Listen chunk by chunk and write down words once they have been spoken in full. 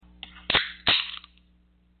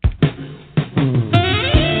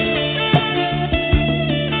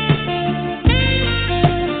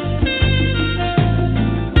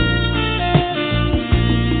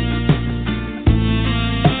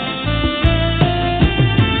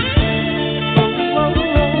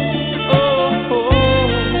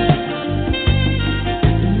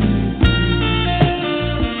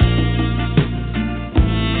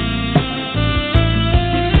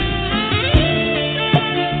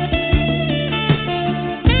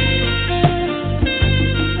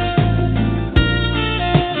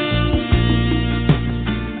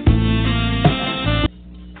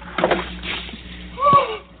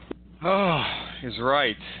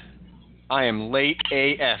I am late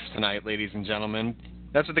AF tonight, ladies and gentlemen.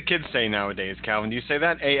 That's what the kids say nowadays, Calvin. Do you say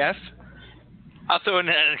that, AF? I'll throw in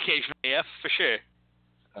an occasional AF for sure.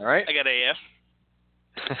 All right. I got AF.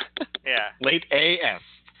 Yeah. Late AF.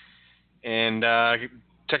 And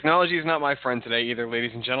technology is not my friend today either,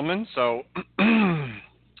 ladies and gentlemen, so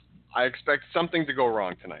I expect something to go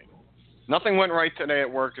wrong tonight. Nothing went right today at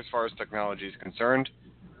work as far as technology is concerned.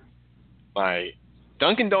 My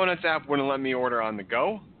Dunkin' Donuts app wouldn't let me order on the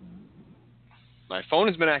go. My phone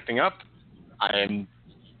has been acting up. I'm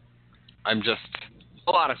just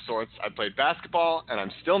a lot of sorts. I played basketball, and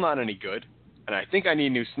I'm still not any good. And I think I need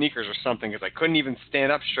new sneakers or something because I couldn't even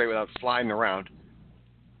stand up straight without sliding around.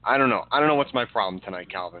 I don't know. I don't know what's my problem tonight,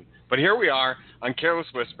 Calvin. But here we are on Careless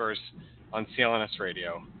Whispers on CLNS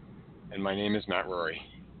Radio. And my name is Matt Rury.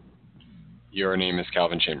 Your name is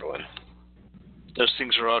Calvin Chamberlain. Those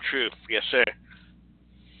things are all true. Yes, sir.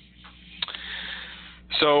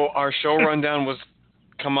 So our show rundown was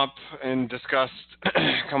we came up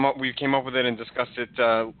with it and discussed it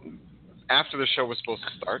after the show was supposed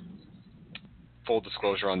to start. Full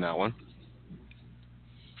disclosure on that one.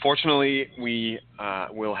 Fortunately, we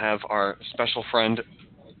will have our special friend,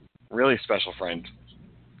 really special friend,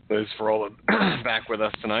 Liz Farola, back with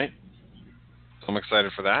us tonight. So I'm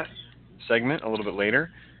excited for that segment a little bit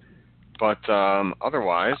later. But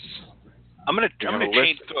otherwise, I'm gonna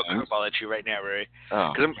change to a curveball at you right now, Ray.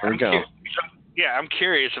 Oh, here we go. I'm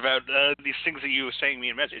curious about these things that you were saying me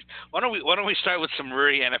in message. Why don't we start with some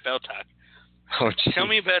Rury NFL talk? Oh, geez. Tell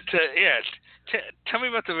me about tell me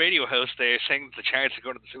about the radio host there saying that the Giants are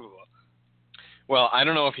going to the Super Bowl. Well, I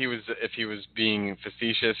don't know if he was being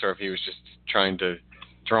facetious or if he was just trying to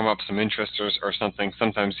drum up some interest or something.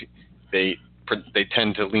 Sometimes they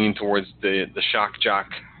tend to lean towards the shock jock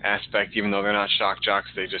aspect, even though they're not shock jocks.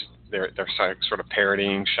 They're sort of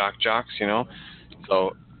parodying shock jocks, you know.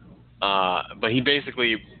 So, but he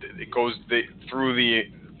basically goes through the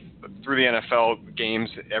NFL games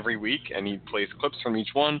every week, and he plays clips from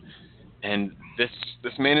each one. And this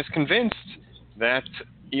man is convinced that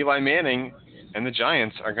Eli Manning and the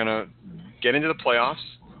Giants are going to get into the playoffs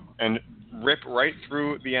and rip right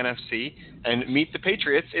through the NFC and meet the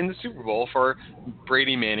Patriots in the Super Bowl for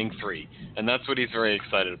Brady Manning 3. And that's what he's very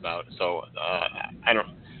excited about. So I don't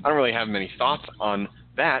really have many thoughts on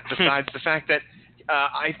that besides the fact that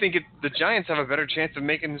I think the Giants have a better chance of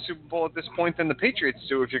making the Super Bowl at this point than the Patriots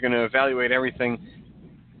do if you're going to evaluate everything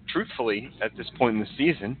truthfully at this point in the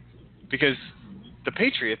season, because the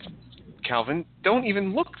Patriots, Calvin, don't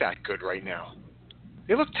even look that good right now.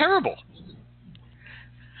 They look terrible.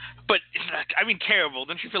 But, I mean, terrible.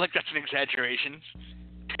 Don't you feel like that's an exaggeration?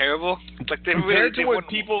 Terrible? Like compared to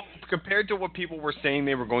what people were saying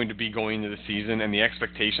they were going to be going into the season and the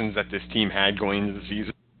expectations that this team had going into the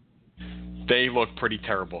season, they look pretty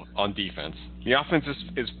terrible on defense. The offense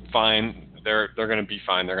is fine. They're going to be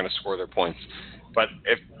fine. They're going to score their points. But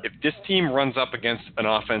if this team runs up against an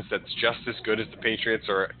offense that's just as good as the Patriots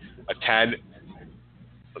or a tad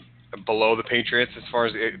below the Patriots as far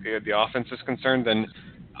as the offense is concerned, then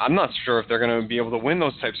I'm not sure if they're going to be able to win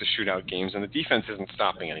those types of shootout games, and the defense isn't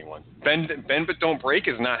stopping anyone. Bend but don't break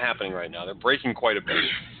is not happening right now. They're breaking quite a bit.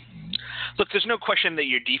 Look, there's no question that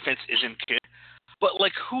your defense isn't good. But,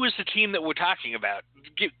 like, who is the team that we're talking about?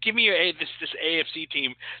 Give me this AFC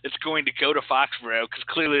team that's going to go to Foxborough, because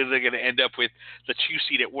clearly they're going to end up with the 2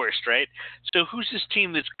 seed at worst, right? So who's this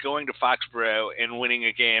team that's going to Foxborough and winning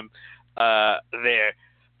a game there?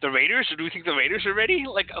 The Raiders? Or do we think the Raiders are ready?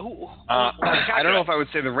 Like, who I don't know if I would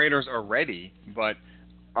say the Raiders are ready, but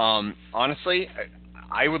honestly,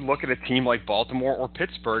 I would look at a team like Baltimore or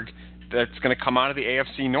Pittsburgh that's going to come out of the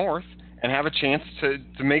AFC North and have a chance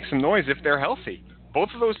to make some noise if they're healthy. Both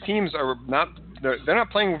of those teams are they're not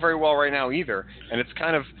playing very well right now either, and it's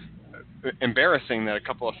kind of embarrassing that a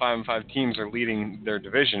couple of 5-5 teams are leading their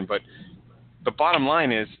division. But the bottom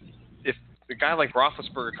line is, if a guy like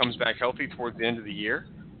Roethlisberger comes back healthy towards the end of the year,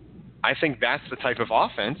 I think that's the type of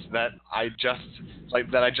offense that I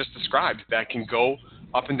just described that can go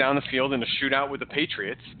up and down the field in a shootout with the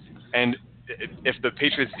Patriots. And if the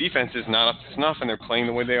Patriots defense is not up to snuff and they're playing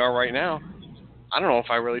the way they are right now, I don't know if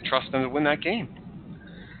I really trust them to win that game.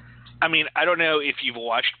 I mean, I don't know if you've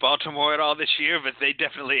watched Baltimore at all this year, but they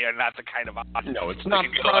definitely are not the kind of offense. No, it's not.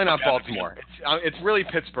 Probably not Baltimore. It's really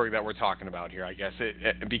Pittsburgh that we're talking about here, I guess,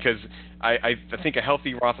 because I think a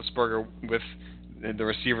healthy Roethlisberger with the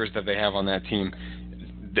receivers that they have on that team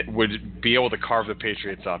would be able to carve the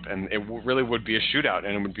Patriots up, and it really would be a shootout,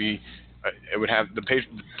 and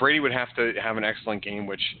Brady would have to have an excellent game,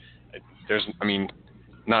 which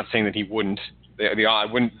not saying that he wouldn't.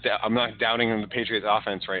 I'm not doubting the Patriots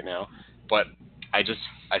offense right now, but I just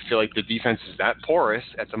I feel like the defense is that porous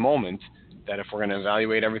at the moment that if we're going to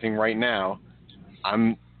evaluate everything right now,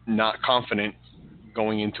 I'm not confident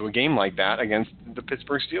going into a game like that against the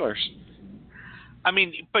Pittsburgh Steelers. I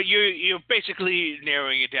mean, but you're basically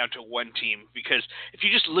narrowing it down to one team, because if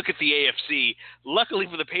you just look at the AFC, luckily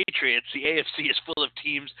for the Patriots, the AFC is full of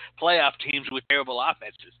teams, playoff teams with terrible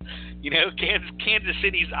offenses. You know, Kansas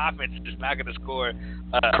City's offense is not going to score.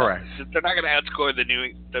 Correct. They're not going to outscore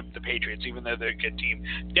the Patriots, even though they're a good team.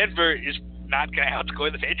 Denver is not going to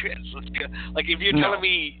outscore the Patriots. Like, if you're telling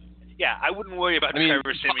me, yeah, I wouldn't worry about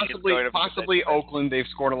Trevor Siemian. Possibly Oakland. They've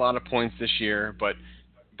scored a lot of points this year, but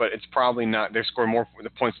it's probably not. They've scored more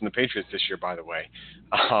points than the Patriots this year, by the way,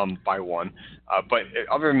 by one. But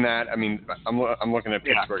other than that, I mean, I'm looking at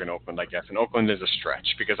Pittsburgh and Oakland, I guess. And Oakland is a stretch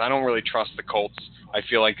because I don't really trust the Colts. I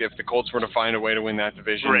feel like if the Colts were to find a way to win that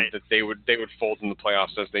division, that they would fold in the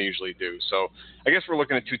playoffs as they usually do. So I guess we're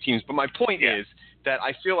looking at two teams. But my point is that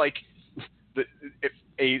I feel like if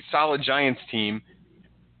a solid Giants team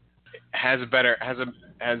has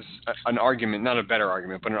an argument, not a better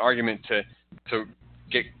argument, but an argument to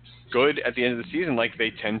get good at the end of the season like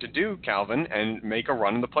they tend to do, Calvin, and make a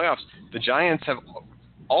run in the playoffs. The Giants have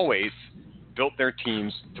always built their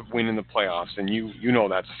teams to win in the playoffs, and you know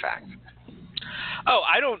that's a fact. Oh,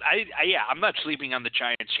 I'm not sleeping on the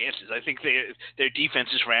Giants' chances. I think their defense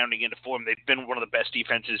is rounding into form. They've been one of the best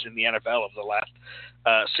defenses in the NFL over the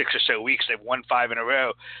last 6 or so weeks. They've won 5 in a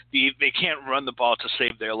row. They can't run the ball to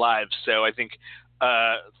save their lives. So I think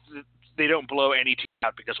they don't blow any team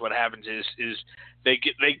out, because what happens is they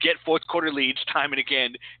get fourth quarter leads time and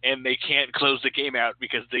again, and they can't close the game out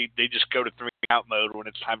because they just go to 3-out mode when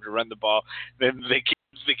it's time to run the ball. Then they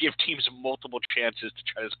give teams multiple chances to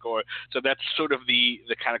try to score. So that's sort of the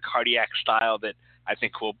kind of cardiac style that I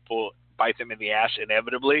think will bite them in the ass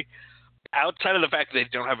inevitably. Outside of the fact that they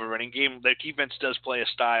don't have a running game, their defense does play a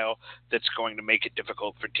style that's going to make it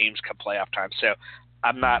difficult for teams come playoff time. So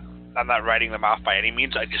I'm not writing them off by any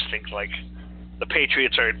means. I just think like the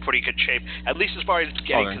Patriots are in pretty good shape, at least as far as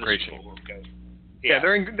getting to the Super Bowl goes. Yeah,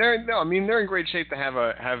 they're in great shape to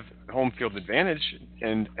have home field advantage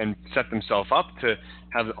and set themselves up to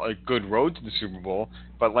have a good road to the Super Bowl.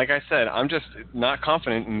 But like I said, I'm just not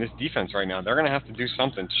confident in this defense right now. They're going to have to do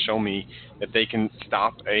something to show me that they can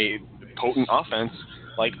stop a potent offense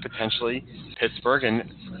like potentially Pittsburgh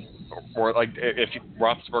or like if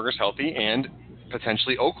Roethlisberger's healthy, and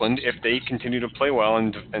potentially Oakland if they continue to play well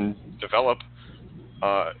and develop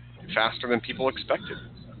faster than people expected.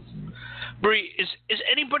 Bree, is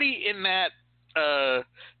anybody in that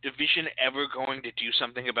division ever going to do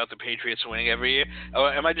something about the Patriots winning every year?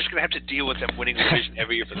 Or am I just going to have to deal with them winning the division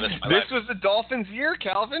every year for the rest of my life? This was the Dolphins' year,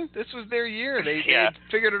 Calvin. This was their year. They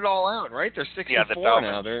figured it all out, right? They're 6-4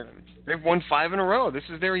 now. They've won 5 in a row. This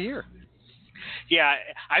is their year. Yeah,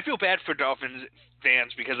 I feel bad for Dolphins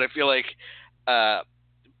fans because I feel like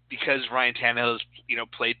because Ryan Tannehill has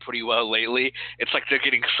played pretty well lately, it's like they're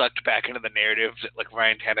getting sucked back into the narrative that like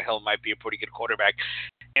Ryan Tannehill might be a pretty good quarterback,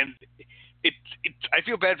 and I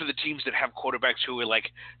feel bad for the teams that have quarterbacks who are like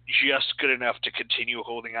just good enough to continue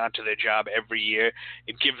holding on to their job every year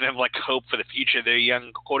and give them like hope for the future. They're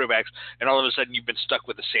young quarterbacks, and all of a sudden you've been stuck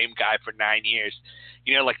with the same guy for 9 years.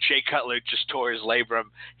 Like Jay Cutler just tore his labrum.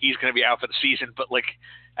 He's going to be out for the season, but like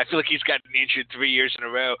I feel like he's gotten injured 3 years in a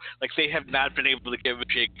row. Like they have not been able to give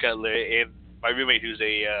Jay Cutler, and my roommate who's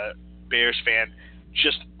a Bears fan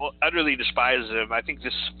just utterly despises him. I think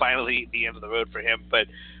this is finally the end of the road for him, but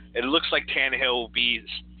it looks like Tannehill will be,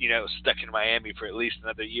 stuck in Miami for at least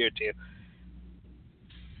another year or two.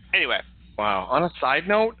 Anyway. Wow. On a side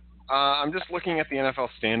note, I'm just looking at the NFL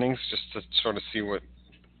standings just to sort of see what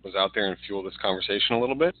was out there and fuel this conversation a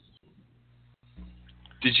little bit.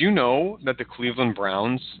 Did you know that the Cleveland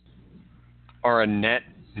Browns are a net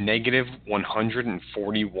negative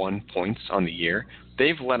 141 points on the year?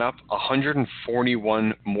 They've let up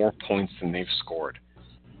 141 more points than they've scored.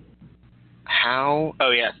 How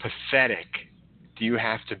pathetic do you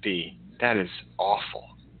have to be? That is awful.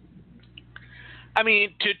 I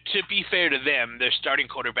mean, to be fair to them, their starting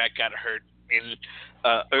quarterback got hurt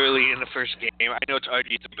early in the first game. I know it's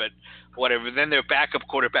argued, but whatever. Then their backup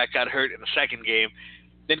quarterback got hurt in the second game.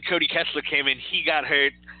 Then Cody Kessler came in. He got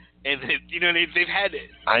hurt. And, they've had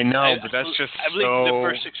 – I know, but that's just I believe in the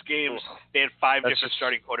first 6 games, they had 5 different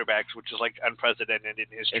starting quarterbacks, which is, like, unprecedented in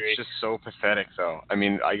history. It's just so pathetic, though. I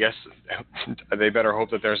mean, I guess they better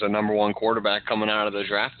hope that there's a number 1 quarterback coming out of the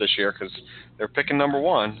draft this year because they're picking number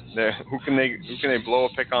 1. Who can they blow a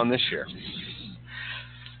pick on this year?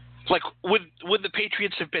 Like, would the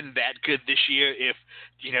Patriots have been that good this year if,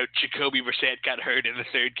 Jacoby Brissett got hurt in the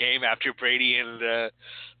 3rd game after Brady and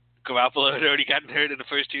Garoppolo had already gotten hurt in the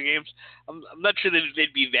first 2 games. I'm not sure that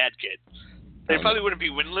they'd be that good. They probably wouldn't be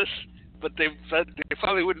winless, but they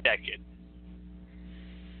probably wouldn't be that good.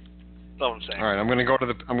 That's all I'm saying. All right, I'm going to go to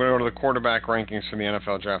the quarterback rankings for the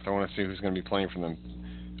NFL draft. I want to see who's going to be playing for them.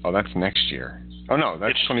 Oh, that's next year. Oh no,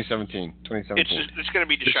 that's 2017. It's going to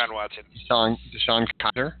be Deshaun Watson. Deshaun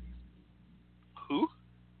Kaiser. Who?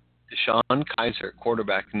 Deshaun Kaiser,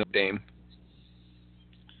 quarterback, Notre Dame.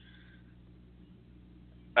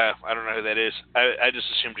 I don't know who that is. I just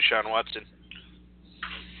assumed Deshaun Watson.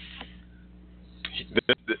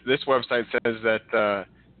 This website says that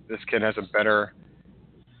this kid has a better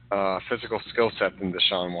physical skill set than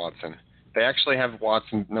Deshaun Watson. They actually have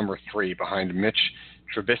Watson number 3 behind Mitch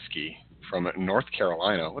Trubisky from North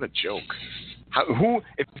Carolina. What a joke.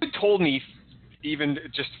 If you told me even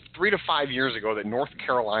just 3 to 5 years ago that North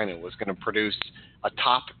Carolina was going to produce a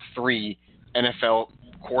top 3 NFL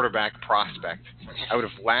quarterback prospect, I would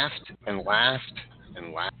have laughed and laughed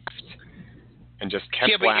and laughed and just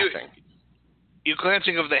kept laughing. You're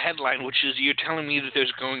glancing over the headline, which is you're telling me that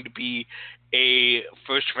there's going to be a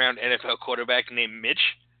first-round NFL quarterback named Mitch?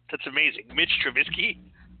 That's amazing. Mitch Trubisky?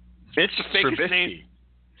 Mitch Trubisky. Name.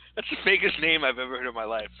 That's the fakest name I've ever heard in my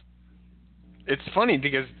life. It's funny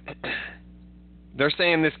because they're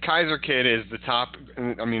saying this Kaiser kid is the top.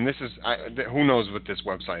 I mean, this is who knows what this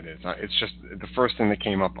website is. It's just the first thing that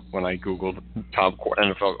came up when I Googled top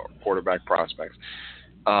NFL quarterback prospects.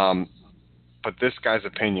 But this guy's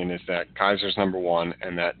opinion is that Kaiser's number 1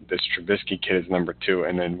 and that this Trubisky kid is number 2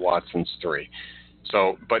 and then Watson's 3.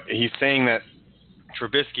 So, but he's saying that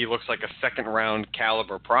Trubisky looks like a second-round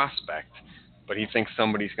caliber prospect, but he thinks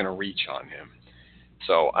somebody's going to reach on him.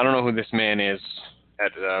 So I don't know who this man is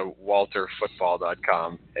at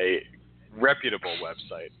walterfootball.com, a reputable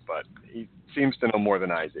website, but he seems to know more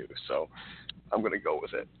than I do, so I'm going to go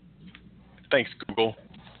with it. Thanks, Google.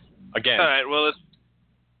 Again. All right, well,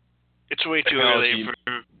 it's way too early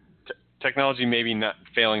for... Technology maybe not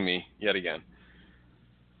failing me yet again.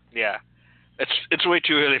 Yeah. It's way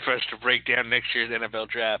too early for us to break down next year's NFL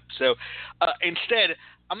draft. So instead,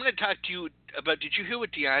 I'm going to talk to you about, did you hear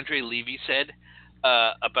what DeAndre Levy said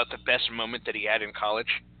about the best moment that he had in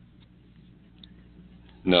college?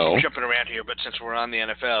 No. I'm jumping around here, but since we're on the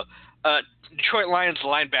NFL, Detroit Lions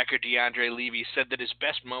linebacker DeAndre Levy said that his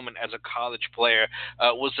best moment as a college player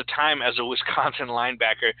was the time as a Wisconsin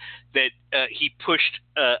linebacker that he pushed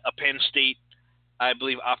a Penn State, I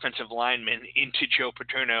believe, offensive lineman into Joe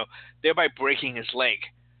Paterno, thereby breaking his leg.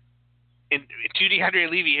 And to DeAndre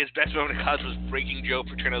Levy, his best moment in college was breaking Joe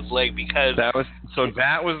Paterno's leg because... That was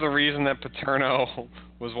the reason that Paterno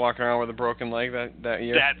was walking around with a broken leg that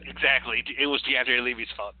year? Exactly. It was DeAndre Levy's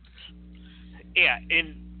fault. Yeah,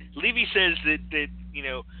 and Levy says that you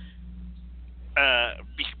know, I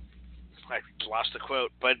lost the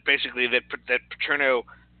quote, but basically that Paterno,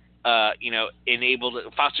 you know,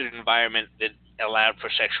 fostered an environment that allowed for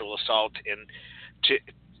sexual assault, and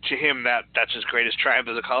to him that's his greatest triumph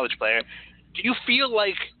as a college player. Do you feel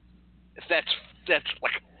like that's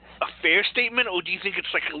like a fair statement, or do you think it's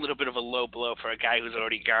like a little bit of a low blow for a guy who's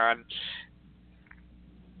already gone?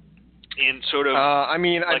 And sort of, I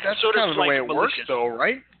mean, like, that's sort kind of of the way it malicious. works, though,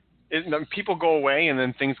 right? People go away, and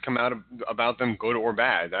then things come out about them, good or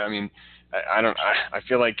bad. I mean, I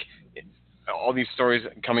feel like all these stories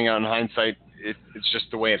coming out in hindsight, it's just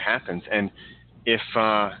the way it happens. And if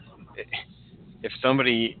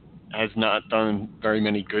somebody has not done very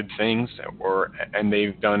many good things, and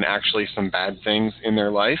they've done actually some bad things in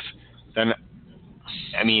their life, then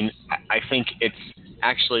I mean, I think it's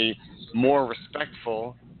actually more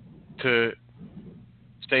respectful to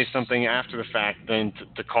say something after the fact than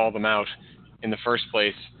to call them out in the first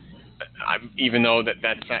place, even though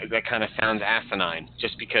that kind of sounds asinine.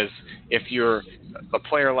 Just because if you're a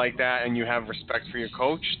player like that and you have respect for your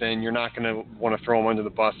coach, then you're not going to want to throw him under the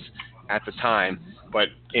bus at the time. But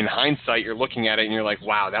in hindsight, you're looking at it and you're like,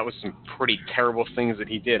 wow, that was some pretty terrible things that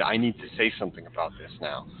he did. I need to say something about this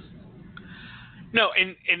now. No,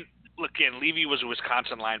 and look, again, Levy was a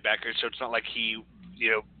Wisconsin linebacker, so it's not like he, you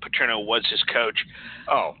know, Paterno was his coach.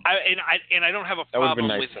 Oh. I don't have a problem with... That would have been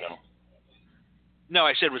nice to know. No,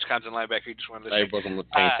 I said Wisconsin linebacker. You just wanted to say. I wasn't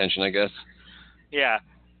paying attention, I guess. Yeah.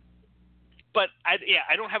 But,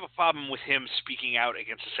 I don't have a problem with him speaking out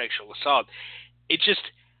against a sexual assault. It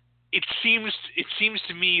seems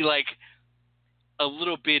to me like a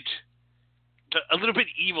little bit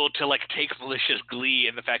evil to like take malicious glee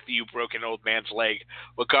in the fact that you broke an old man's leg,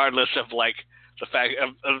 regardless of like the fact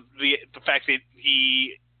the fact that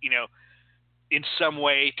he, you know, in some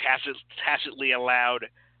way tacitly allowed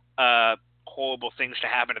horrible things to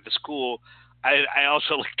happen at the school. I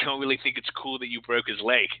also don't really think it's cool that you broke his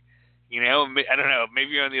leg. I don't know.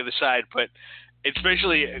 Maybe you're on the other side, but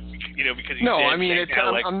especially because no, I mean,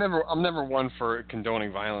 I'm never one for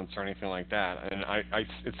condoning violence or anything like that, and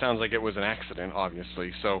it sounds like it was an accident,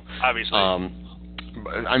 obviously. So obviously,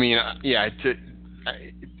 I mean,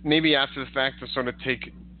 maybe after the fact to sort of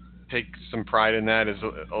take some pride in that is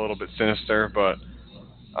a little bit sinister, but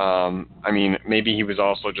I mean, maybe he was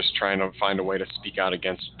also just trying to find a way to speak out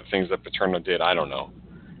against the things that Paterno did. I don't know.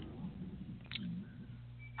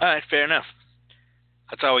 All right, fair enough.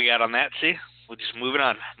 That's all we got on that. See, we're just moving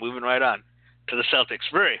right on to the Celtics.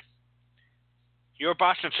 Rury, your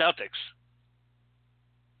Boston Celtics.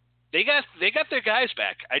 They got their guys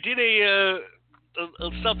back. I did a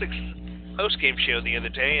Celtics post-game show the other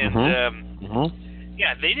day, and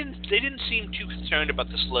yeah, they didn't seem too concerned about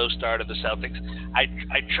the slow start of the Celtics.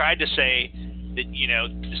 I tried to say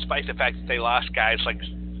that despite the fact that they lost guys, like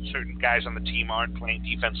certain guys on the team aren't playing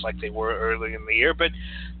defense like they were early in the year, but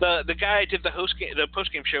the guy I did the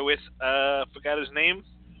post-game show with, forgot his name,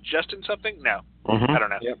 Justin something? No, I don't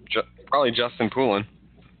know. Yep, probably Justin Poulin.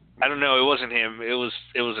 I don't know. It wasn't him. It was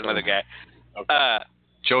another guy. Okay.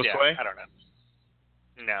 Joe yeah, Sway? I don't know.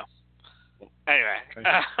 No. Anyway,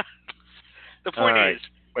 okay. The point right. is,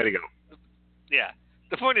 way to go. Yeah,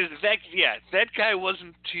 the point is that guy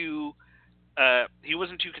wasn't too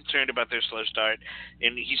concerned about their slow start,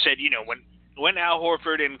 and he said, when Al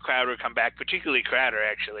Horford and Crowder come back, particularly Crowder,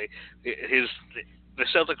 actually, the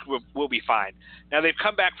Celtics will be fine. Now they've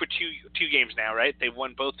come back for two games now, right? They've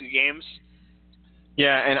won both the games.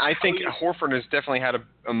 Yeah, and I think Horford has definitely had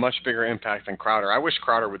a much bigger impact than Crowder. I wish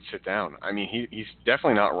Crowder would sit down. I mean, he's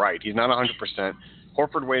definitely not right. He's not 100%.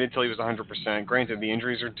 Horford waited till he was 100%. Granted, the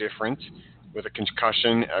injuries are different. With a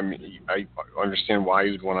concussion, I mean, I understand why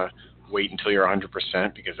you'd want to wait until you're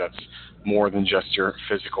 100% because that's more than just your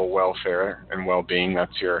physical welfare and well-being.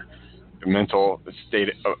 That's your mental state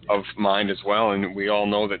of mind as well. And we all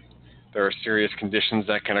know that there are serious conditions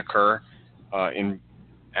that can occur in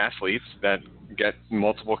athletes that get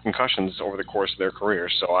multiple concussions over the course of their career.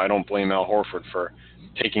 So I don't blame Al Horford for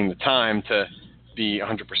taking the time to be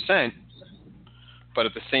 100%. But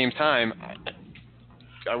at the same time,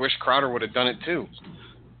 I wish Crowder would have done it too.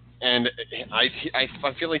 And I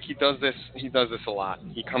feel like he does this a lot.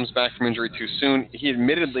 He comes back from injury too soon. He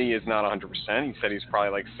admittedly is not 100%. He said he's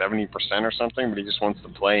probably like 70% or something, but he just wants to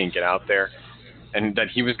play and get out there. And that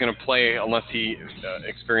he was going to play unless he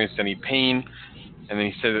experienced any pain. And then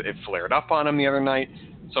he said it flared up on him the other night.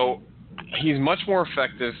 So he's much more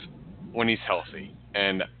effective when he's healthy.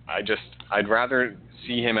 And I'd rather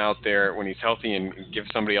see him out there when he's healthy and give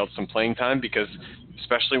somebody else some playing time because,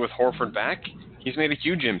 especially with Horford back, he's made a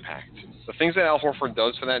huge impact. The things that Al Horford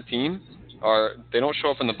does for that team they don't show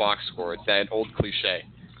up in the box score. It's that old cliche.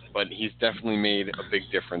 But he's definitely made a big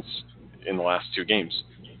difference in the last two games.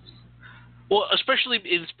 Well, especially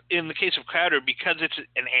in the case of Crowder, because it's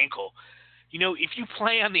an ankle. If you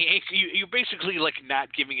play on the ankle, you're basically like not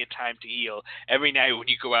giving it time to heal. Every night when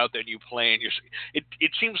you go out there and you play, and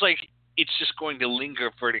it seems like it's just going to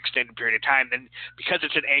linger for an extended period of time. Then because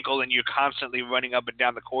it's an ankle and you're constantly running up and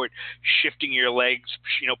down the court, shifting your legs,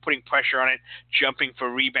 putting pressure on it, jumping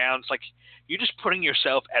for rebounds, like you're just putting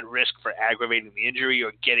yourself at risk for aggravating the injury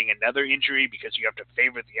or getting another injury because you have to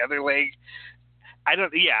favor the other leg. I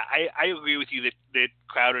agree with you that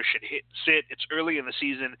Crowder should sit. It's early in the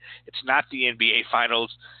season. It's not the NBA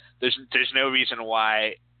Finals. There's no reason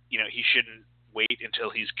why he shouldn't wait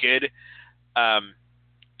until he's good.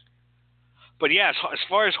 But yeah, as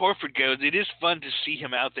far as Horford goes, it is fun to see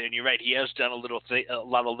him out there. And you're right, he has done a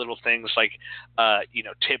lot of little things like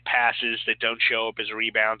tip passes that don't show up as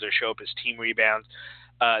rebounds or show up as team rebounds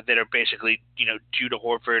that are basically due to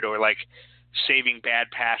Horford, or like saving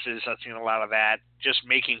bad passes. I've seen a lot of that. Just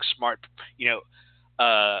making smart,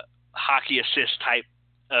 hockey assist type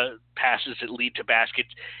passes that lead to baskets.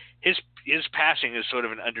 His passing is sort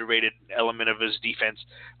of an underrated element of his defense.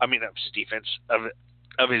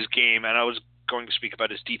 Of his game. And I was going to speak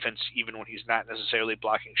about his defense even when he's not necessarily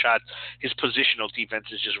blocking shots. His positional defense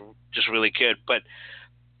is just really good. But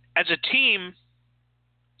as a team,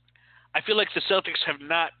 I feel like the Celtics have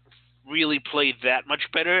not really played that much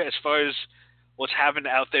better as far as what's happened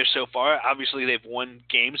out there so far. Obviously, they've won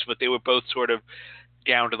games, but they were both sort of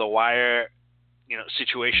down to the wire,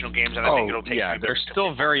 situational games. And I think it'll take. Yeah, they're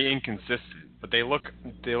still very inconsistent, but they look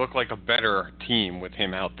like a better team with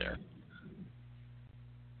him out there.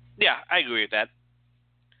 Yeah, I agree with that.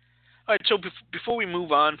 All right, so before we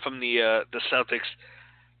move on from the Celtics,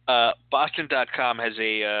 Boston.com has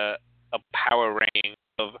a power ranking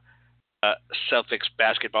of Celtics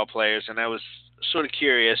basketball players, and I was sort of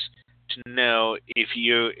curious to know if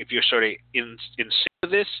you're sort of in sync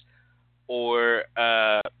with this, or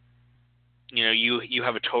you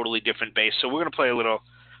have a totally different base. So we're going to play a little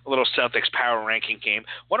Celtics power ranking game.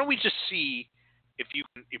 Why don't we just see if you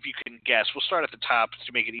can guess? We'll start at the top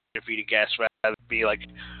to make it easier for you to guess, rather than be like,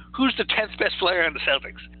 who's the 10th best player on the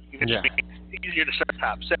Celtics? You can just make it easier to start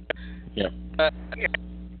top. So,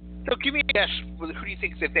 So give me a guess. Who do you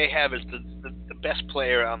think that they have as the best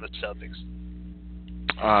player on the Celtics?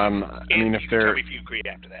 If they're, tell me if you agree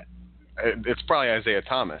after that. It's probably Isaiah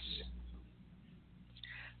Thomas.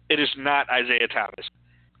 It is not Isaiah Thomas.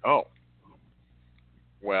 Oh.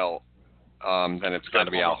 Well, then it's got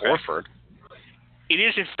to be Al Horford. It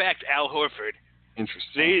is, in fact, Al Horford.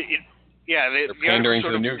 Interesting. They're pandering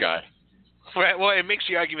to the new guy. Right. Well, it makes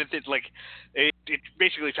the argument that it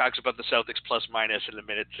basically talks about the Celtics plus minus in the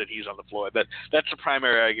minutes that he's on the floor. That's the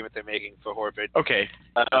primary argument they're making for Horford. Okay.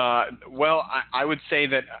 Well, I would say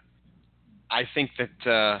that I think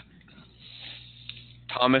that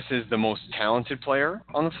Thomas is the most talented player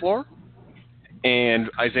on the floor, and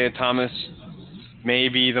Isaiah Thomas may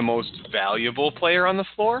be the most valuable player on the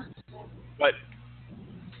floor. But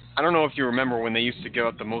I don't know if you remember when they used to give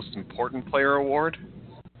out the most important player award.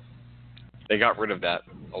 They got rid of that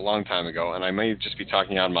a long time ago, and I may just be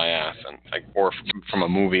talking out of my ass, or from a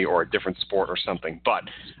movie or a different sport or something. But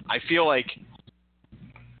I feel like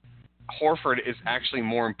Horford is actually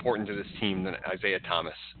more important to this team than Isaiah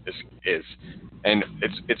Thomas is. And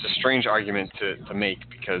it's a strange argument to make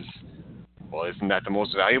because, well, isn't that the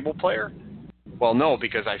most valuable player? Well, no,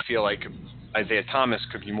 because I feel like Isaiah Thomas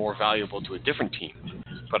could be more valuable to a different team.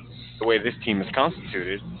 But the way this team is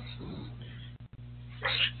constituted,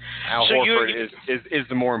 Al Horford is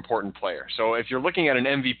the more important player. So if you're looking at an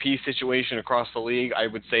MVP situation across the league, I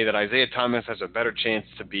would say that Isaiah Thomas has a better chance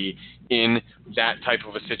to be in that type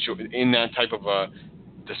of a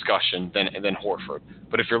discussion than Horford.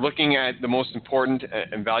 But if you're looking at the most important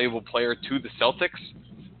and valuable player to the Celtics,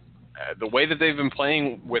 the way that they've been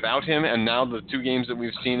playing without him, and now the 2 games that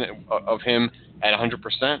we've seen of him at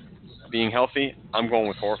 100% being healthy, I'm going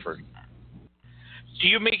with Horford. So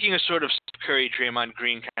you're making a sort of Curry, Draymond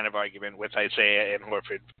Green kind of argument with Isaiah and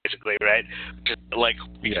Horford, basically, right?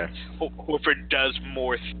 Horford does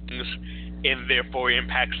more things and therefore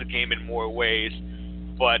impacts the game in more ways,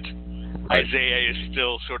 but Isaiah is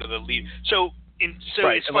still sort of the lead.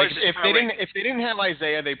 If they didn't have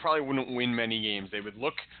Isaiah, they probably wouldn't win many games. They would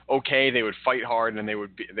look okay, they would fight hard, and they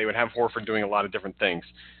would have Horford doing a lot of different things.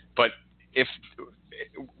 But if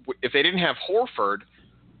they didn't have Horford,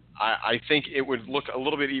 I think it would look a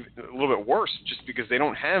little bit worse, just because they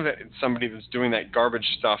don't have somebody that's doing that garbage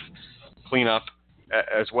stuff, cleanup,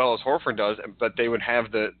 as well as Horford does. But they would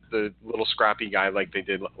have the little scrappy guy like they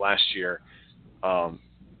did last year,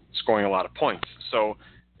 scoring a lot of points. So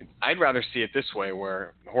I'd rather see it this way,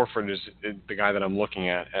 where Horford is the guy that I'm looking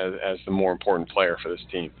at as the more important player for this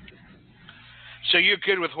team. So you're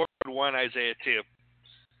good with Horford 1, Isaiah 2,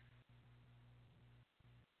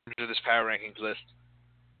 to this power rankings list.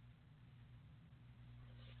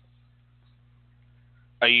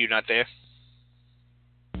 Are you not there?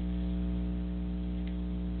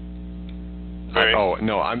 Oh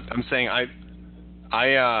no, I'm saying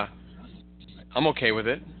I'm okay with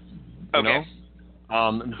it. You know?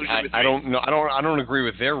 I don't know. I don't agree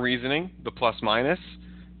with their reasoning, the plus minus.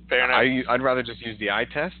 Fair enough. I'd rather just use the eye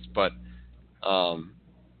test, but I'm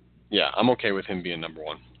okay with him being number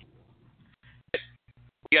 1.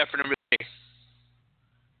 Yeah, for number 3.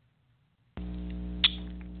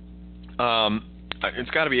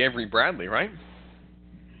 It's got to be Avery Bradley, right?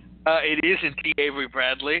 It is indeed Avery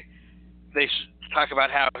Bradley. They talk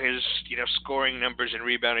about how his scoring numbers and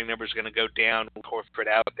rebounding numbers are going to go down with Horford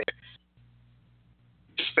out there.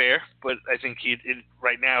 It's fair, but I think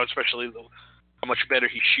right now, especially how much better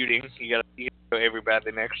he's shooting, you got to go Avery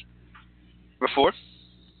Bradley next. Before?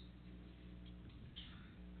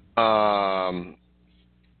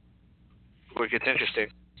 Where it gets interesting.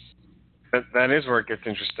 That is where it gets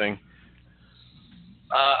interesting.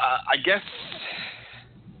 I guess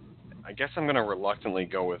I'm going to reluctantly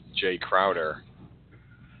go with Jay Crowder.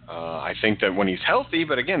 I think that when he's healthy,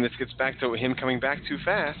 but again, this gets back to him coming back too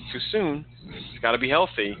fast, too soon. He's got to be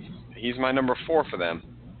healthy. He's my number 4 for them.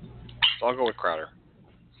 So I'll go with Crowder.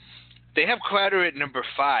 They have Crowder at number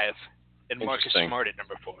 5 and Marcus Smart at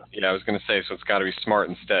number 4. Yeah, I was going to say, so it's got to be Smart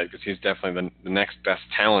instead, because he's definitely the next best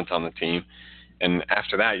talent on the team. And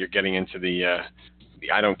after that, you're getting into the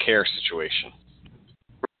I don't care situation.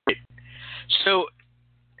 Right. So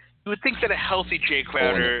you would think that a healthy Jay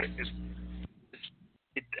Crowder is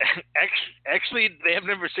actually, they have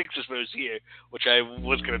number 6 as Rozier, which I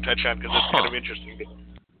was going to touch on because it's kind of interesting.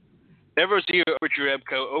 They have Rozier over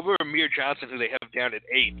Jerebko, over Amir Johnson, who they have down at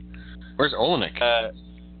 8. Where's Olenek?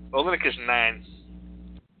 Olenek is 9.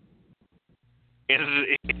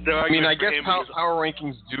 I mean, I guess power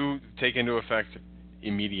rankings do take into effect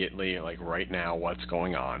immediately, like right now, what's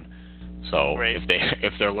going on. So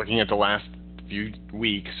if they're looking at the last few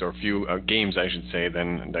weeks or few games, I should say,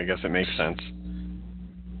 then I guess it makes sense.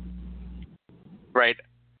 Right.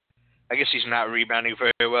 I guess he's not rebounding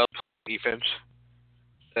very well defense.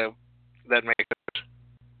 So that makes sense.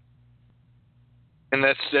 And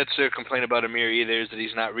that's a complaint about Amir either, is that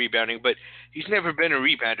he's not rebounding, but he's never been a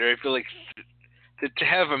rebounder. I feel like to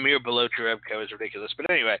have Amir below Jerebko is ridiculous. But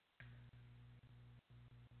anyway.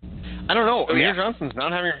 I don't know. Amir Johnson's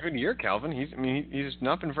not having a good year, Calvin. He's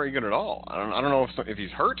not been very good at all. I don't know if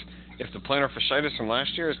he's hurt, if the plantar fasciitis from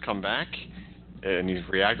last year has come back and he's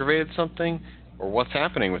re-aggravated something, or what's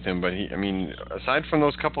happening with him. But aside from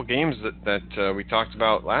those couple games that we talked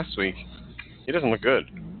about last week, he doesn't look good.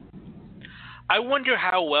 I wonder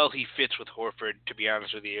how well he fits with Horford, to be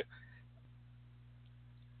honest with you.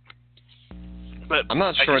 But I'm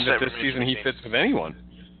not sure that this season he fits with anyone.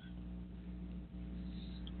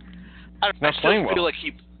 I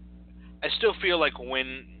still feel like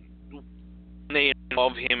when they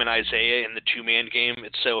involve him and Isaiah in the two-man game,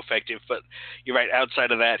 it's so effective. But you're right.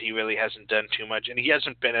 Outside of that, he really hasn't done too much, and he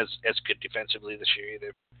hasn't been as good defensively this year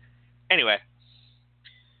either. Anyway,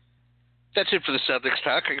 that's it for the Celtics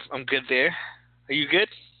talk. I'm good there. Are you good?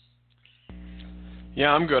 Yeah,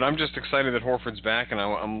 I'm good. I'm just excited that Horford's back, and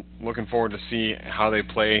I'm looking forward to see how they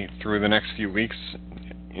play through the next few weeks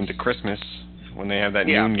into Christmas, when they have that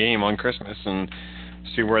noon game on Christmas, and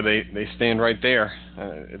see where they stand right there.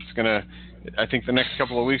 I think the next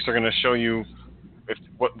couple of weeks are going to show you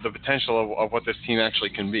what the potential of what this team actually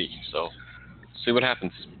can be. So, see what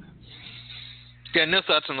happens. Yeah, no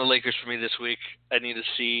thoughts on the Lakers for me this week. I need to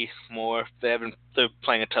see more. They're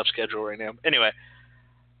playing a tough schedule right now. Anyway,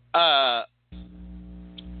 I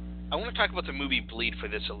want to talk about the movie Bleed for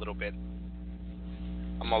this a little bit.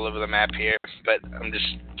 I'm all over the map here, but I'm just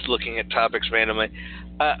looking at topics randomly.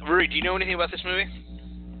 Rury, do you know anything about this movie?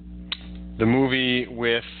 The movie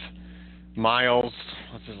with Miles,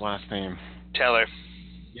 what's his last name? Teller.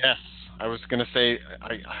 Yes. I was going to say,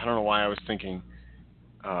 I don't know why I was thinking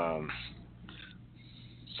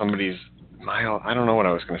somebody's, Miles, I don't know what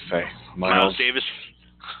I was going to say. Miles Davis?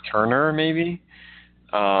 Turner, maybe?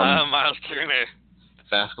 Miles Turner.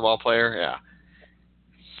 Basketball player, yeah.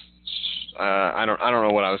 I don't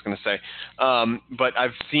know what I was going to say, but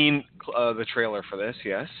I've seen the trailer for this.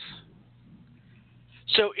 Yes.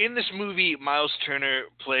 So in this movie, Miles Turner.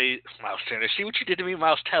 See what you did to me,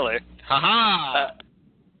 Miles Teller.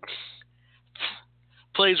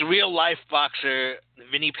 Plays real life boxer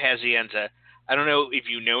Vinny Pazienza. I don't know if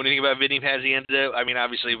you know anything about Vinny Pazienza. I mean,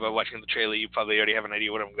 obviously, by watching the trailer, you probably already have an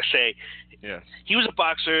idea what I'm going to say. Yeah. He was a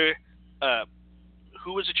boxer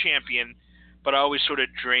who was a champion, but always sort of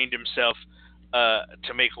drained himself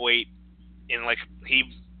to make weight. He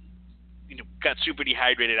got super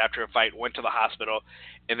dehydrated after a fight, went to the hospital,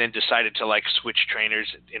 and then decided to switch trainers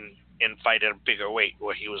and fight at a bigger weight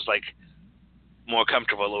where he was more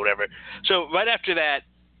comfortable or whatever. So right after that,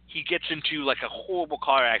 he gets into a horrible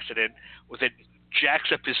car accident with it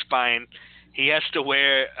jacks up his spine. He has to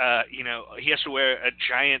wear a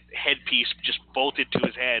giant headpiece just bolted to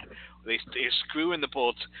his head. They screw in the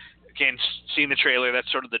bolts. Again, seeing the trailer,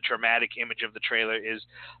 that's sort of the dramatic image of the trailer is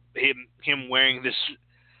him wearing this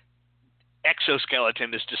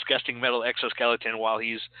exoskeleton, this disgusting metal exoskeleton, while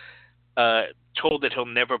he's told that he'll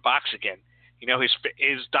never box again.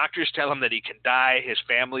 His doctors tell him that he can die. His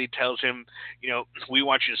family tells him, we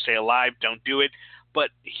want you to stay alive, don't do it. But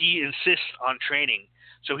he insists on training.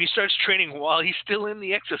 So he starts training while he's still in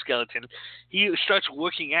the exoskeleton. He starts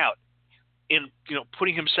working out and,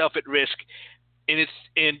 putting himself at risk. And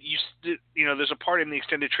there's a part in the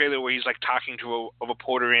extended trailer where he's talking to a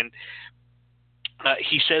reporter, and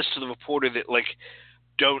he says to the reporter that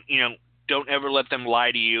don't ever let them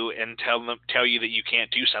lie to you and tell you that you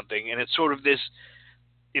can't do something. And it's sort of this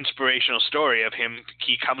inspirational story of him.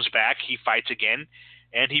 He comes back, he fights again,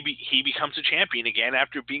 and he becomes a champion again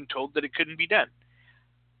after being told that it couldn't be done.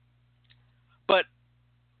 But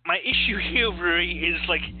my issue here, Rury, is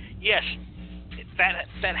yes,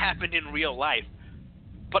 that happened in real life.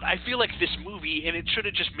 But I feel like this movie, and it should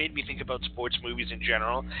have just made me think about sports movies in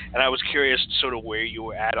general, and I was curious sort of where you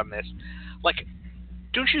were at on this.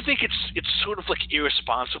 Don't you think it's sort of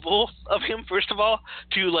irresponsible of him, first of all,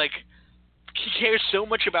 to he cares so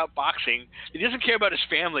much about boxing. He doesn't care about his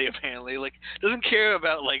family, apparently. Like, doesn't care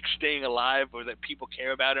about, like, staying alive or that people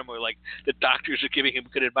care about him or, like, the doctors are giving him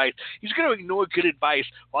good advice. He's going to ignore good advice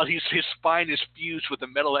while his spine is fused with a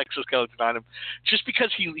metal exoskeleton on him just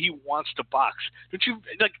because he wants to box. Don't you,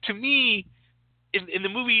 like, to me, in the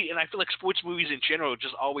movie, and I feel like sports movies in general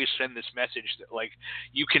just always send this message that, like,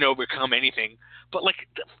 you can overcome anything. But, like,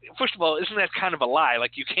 first of all, isn't that kind of a lie?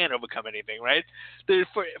 Like, you can't overcome anything, right?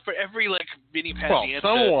 For every, like, Vinny Pazienza...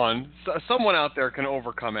 Well, someone out there can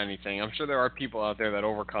overcome anything. I'm sure there are people out there that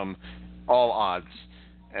overcome all odds.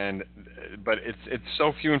 But it's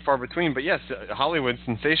so few and far between. But yes, Hollywood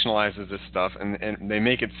sensationalizes this stuff, and they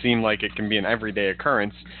make it seem like it can be an everyday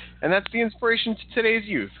occurrence. And that's the inspiration to today's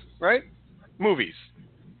youth, right? Movies.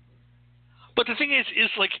 But the thing is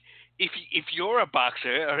like, if you're a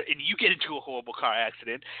boxer and you get into a horrible car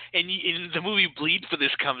accident and the movie Bleed for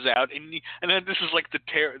This comes out and then this is like the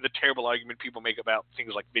terrible argument people make about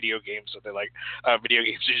things like video games. So they're like, video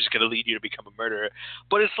games are just going to lead you to become a murderer.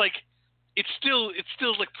 But it's like, it's still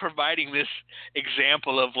like providing this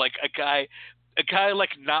example of like a guy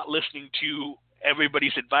like not listening to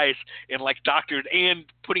everybody's advice and like doctored and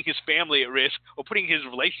putting his family at risk or putting his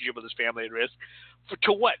relationship with his family at risk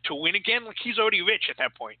to what? To win again? Like, he's already rich at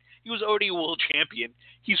that point. He was already a world champion.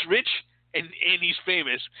 He's rich and he's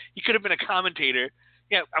famous. He could have been a commentator.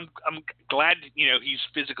 Yeah, I'm glad, he's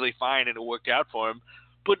physically fine and it worked out for him.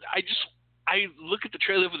 But I look at the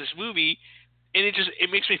trailer for this movie and it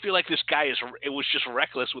makes me feel like this guy was just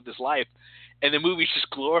reckless with his life, and the movie's just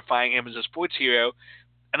glorifying him as a sports hero.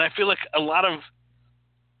 And I feel like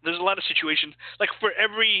there's a lot of situations, like for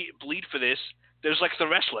every Bleed for This, there's like the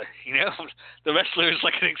wrestler, The wrestler is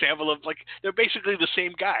like an example of, like, they're basically the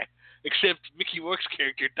same guy, except Mickey Rourke's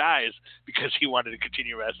character dies because he wanted to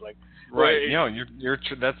continue wrestling. Right. You're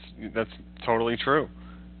that's totally true.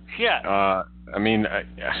 Yeah. I mean,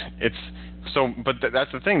 it's so, but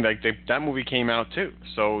that's the thing. Like, that movie came out too.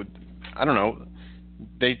 So I don't know.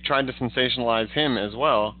 They tried to sensationalize him as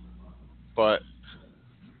well, but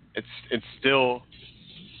it's still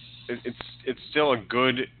a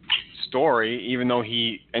good story, even though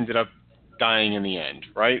he ended up dying in the end,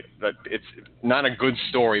 right? That it's not a good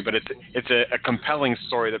story, but it's a compelling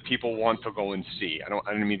story that people want to go and see. I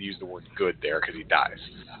don't mean to use the word good there because he dies.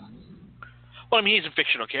 Well, I mean, he's a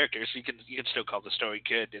fictional character, so you can still call the story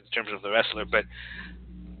good in terms of the wrestler. But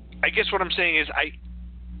I guess what I'm saying is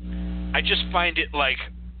I just find it like,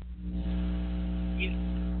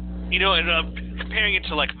 and comparing it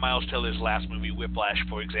to like Miles Teller's last movie, Whiplash,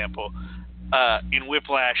 for example. In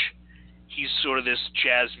Whiplash, he's sort of this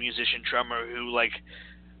jazz musician drummer who, like,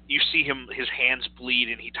 you see his hands bleed,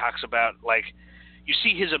 and he talks about, like, you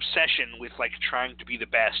see his obsession with, like, trying to be the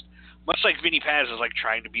best, much like Vinny Paz is, like,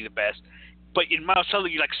 trying to be the best. But in Miles Teller,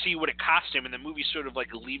 you, like, see what it cost him, and the movie sort of,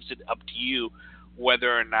 like, leaves it up to you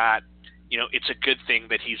whether or not, it's a good thing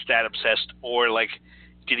that he's that obsessed, or, like,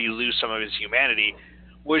 did he lose some of his humanity?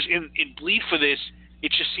 Whereas in Bleed for This,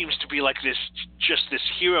 it just seems to be like this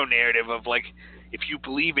hero narrative of, like, if you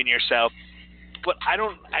believe in yourself. But I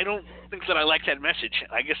don't think that I like that message.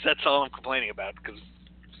 I guess that's all I'm complaining about, because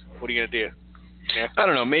what are you gonna do? Yeah. I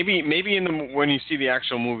don't know. Maybe when you see the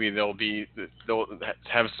actual movie, they'll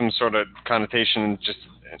have some sort of connotation and just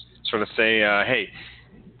sort of say, hey,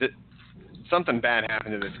 something bad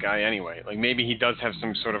happened to this guy anyway. Like, maybe he does have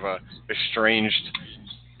some sort of a estranged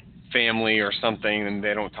family or something, and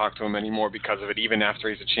they don't talk to him anymore because of it, even after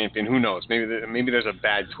he's a champion. Who knows? Maybe there's a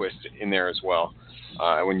bad twist in there as well.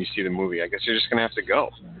 When you see the movie, I guess you're just gonna have to go.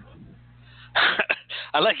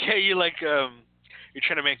 I like how you like you're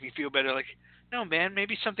trying to make me feel better. Like, no, man,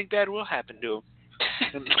 maybe something bad will happen to him,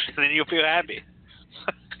 and then you'll feel happy.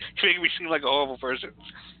 You're making me seem like a horrible person.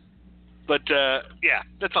 But yeah,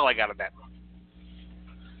 that's all I got on that.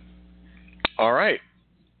 All right.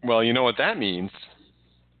 Well, you know what that means.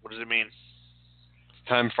 What does it mean? It's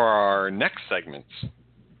time for our next segment.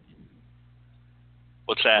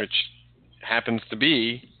 What's that? Which happens to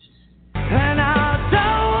be... And I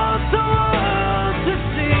don't want the world to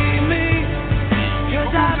see me,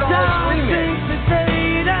 'cause I don't think that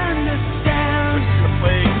they'd understand.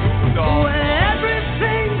 When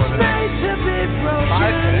everything's made to be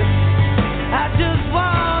broken, I just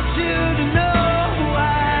want you to know who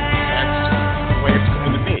I am. That's the way it's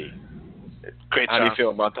going to be. Great song. How do you feel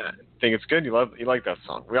about that? Think it's good? You like that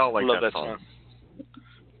song? We all like that song.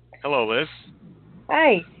 Hello, Liz.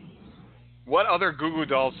 Hi. What other Goo Goo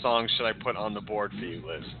Dolls songs should I put on the board for you,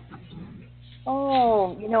 Liz?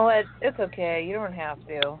 Oh, you know what? It's okay. You don't have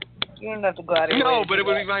to. You don't have to go out of your way. No, but it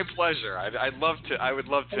would be my pleasure. I would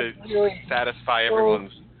love to satisfy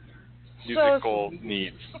everyone's musical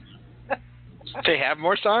needs. They have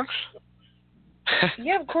more songs?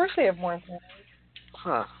 Yeah, of course they have more songs.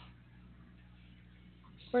 Huh.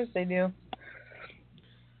 Of course they do.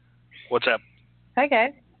 What's up? Hi,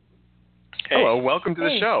 guys. Hey. Hello, welcome to the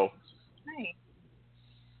Hey. show. Hi.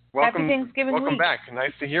 Welcome, Happy Thanksgiving welcome week. back.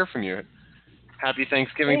 Nice to hear from you. Happy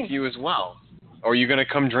Thanksgiving Thanks. to you as well. Are you going to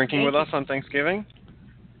come drinking with us on Thanksgiving?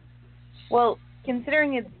 Well,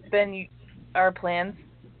 considering it's been our plans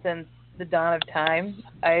since the dawn of time,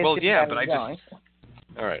 I Well, assumed yeah, I but was I going.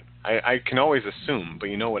 All right. I can always assume, but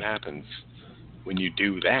you know what happens when you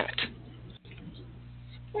do that.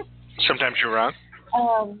 Sometimes you're wrong.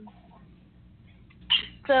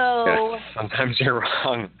 So, Sometimes you're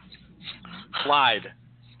wrong. Slide.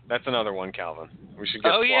 That's another one, Calvin. We should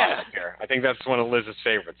get Oh, Slide yeah. up here. I think that's one of Liz's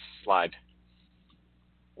favorites, Slide.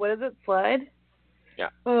 what is it? Slide? Yeah.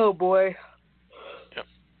 Oh, boy. Yep.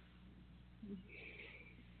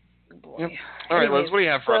 Boy. Yep. All right, Anyways, Liz, what do you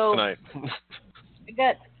have for us tonight?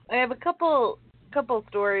 I have a couple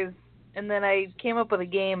stories, and then I came up with a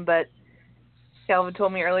game, but Calvin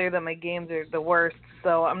told me earlier that my games are the worst,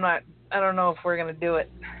 so I don't know if we're going to do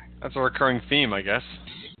it. That's a recurring theme, I guess.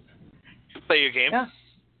 Play your game. Yeah.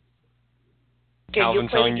 Okay, Calvin you'll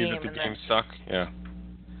play telling the you game that the and then- games suck. Yeah.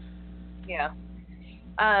 Yeah.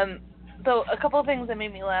 So a couple of things that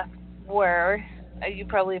made me laugh were, you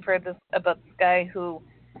probably have heard this about this guy who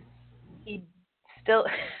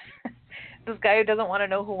this guy who doesn't want to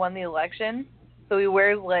know who won the election, so he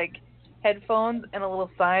wears like headphones and a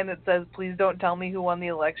little sign that says, "Please don't tell me who won the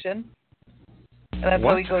election." And that's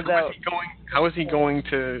how he goes out. How is he going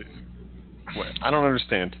to? What? I don't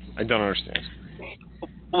understand. I don't understand.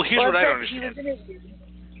 Well, here's what I don't understand.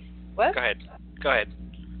 What? Go ahead.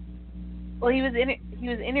 Well, he was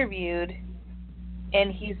interviewed,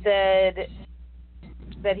 and he said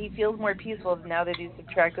that he feels more peaceful now that he's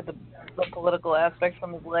subtracted the political aspect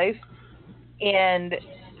from his life. And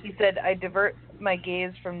he said, "I divert my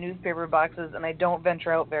gaze from newspaper boxes, and I don't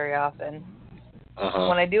venture out very often.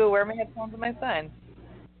 When I do, I wear my headphones and my sign."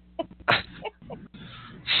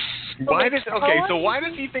 Why does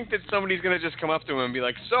he think that somebody's going to just come up to him and be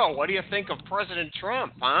like, "So, what do you think of President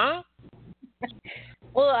Trump, huh?"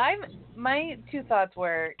 Well, my two thoughts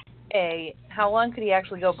were, A, how long could he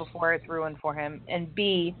actually go before it's ruined for him? And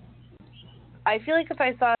B, I feel like if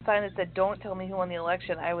I saw a sign that said, "Don't tell me who won the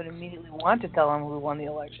election," I would immediately want to tell him who won the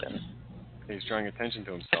election. He's drawing attention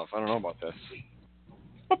to himself. I don't know about this.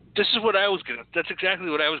 That's exactly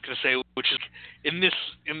what I was gonna say, which is in this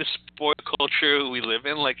spoiled culture we live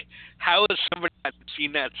in, like, how has somebody not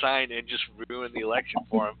seen that sign and just ruined the election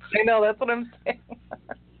for him? I know, that's what I'm saying.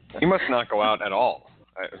 He must not go out at all.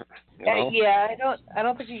 Yeah, I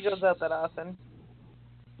don't think he goes out that often.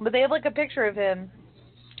 But they have like a picture of him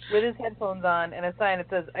with his headphones on and a sign that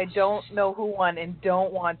says, "I don't know who won and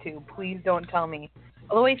don't want to. Please don't tell me."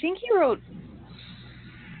 Although I think he wrote.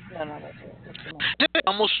 No, that's right. Isn't it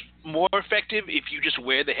almost more effective if you just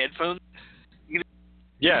wear the headphones?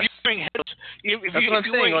 Yes. If you're wearing headphones, That's what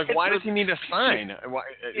I'm saying. Like, why does he need a sign?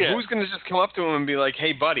 Yeah. Who's going to just come up to him and be like,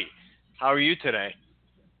 "Hey, buddy, how are you today?"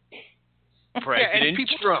 President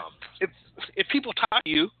Trump. If people talk to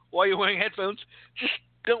you while you're wearing headphones, just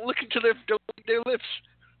don't look into their lips.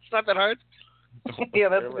 It's not that hard. Yeah,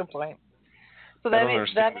 that's a good point. So that made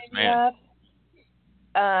me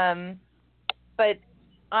laugh. But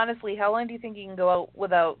honestly, how long do you think you can go out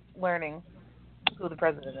without learning who the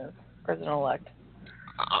president is, president-elect?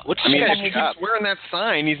 If he keeps wearing that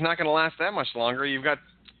sign, he's not going to last that much longer. You've got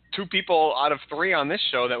 2 people out of 3 on this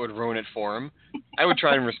show that would ruin it for him. I would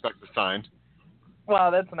try and respect the sign. Wow,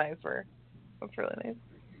 that's nice. That's really nice.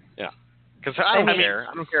 Yeah, because I don't care.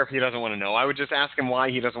 I don't care if he doesn't want to know. I would just ask him why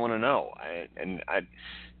he doesn't want to know, and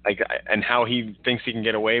how he thinks he can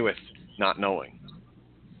get away with not knowing.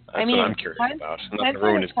 That's what I'm curious about. Not to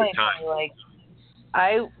ruin his good time. Like,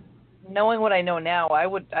 knowing what I know now, I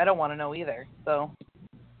don't want to know either. So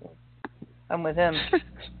I'm with him.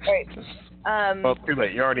 Right. Well, too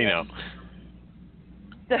late. You already know.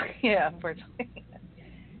 So, yeah, unfortunately.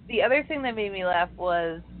 The other thing that made me laugh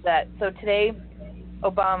was that, so today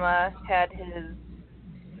Obama had his,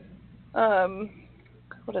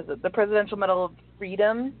 the Presidential Medal of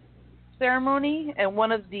Freedom ceremony, and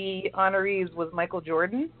one of the honorees was Michael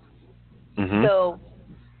Jordan. Mm-hmm. So,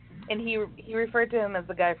 and he referred to him as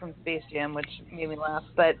the guy from Space Jam, which made me laugh.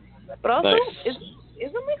 But also, nice.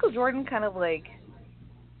 Isn't Michael Jordan kind of like,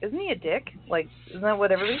 isn't he a dick? Like, isn't that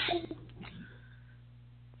what everybody says?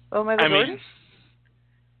 Oh, Michael Jordan?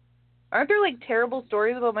 Aren't there, like, terrible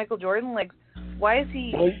stories about Michael Jordan? Like, why is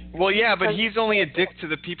he... Well, yeah, but he's only a dick to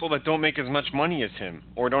the people that don't make as much money as him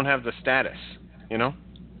or don't have the status, you know?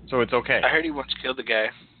 So it's okay. I heard he once killed a guy.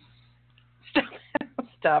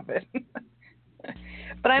 Stop it.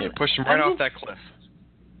 But I'm push him right off that cliff.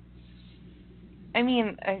 I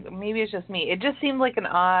mean, maybe it's just me. It just seemed like an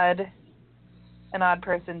odd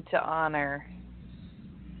person to honor.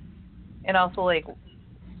 And also, like,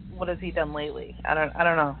 what has he done lately? I don't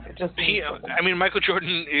know. It just Michael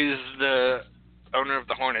Jordan is the owner of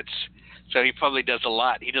the Hornets, so he probably does a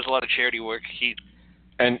lot. He does a lot of charity work. He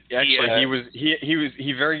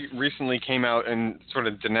very recently came out and sort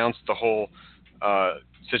of denounced the whole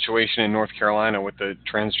situation in North Carolina with the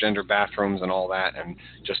transgender bathrooms and all that, and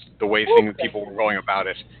just the way people were going about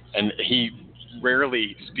it. And he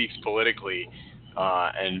rarely speaks politically,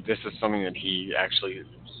 and this is something that he actually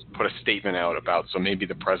put a statement out about. So maybe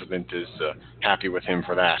the president is happy with him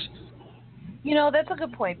for that. You know, that's a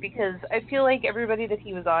good point, because I feel like everybody that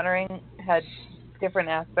he was honoring had different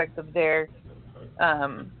aspects of their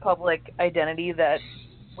public identity that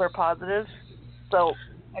were positive. So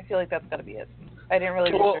I feel like that's got to be it. I didn't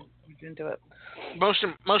really research into it.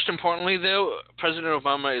 Most importantly, though, President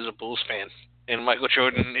Obama is a Bulls fan, and Michael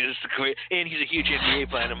Jordan is and he's a huge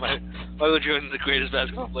NBA fan. And Michael Jordan's the greatest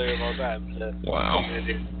basketball player of all time. So. Wow.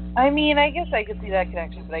 I mean, I guess I could see that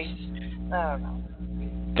connection, but I don't know.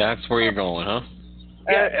 That's where you're going, huh?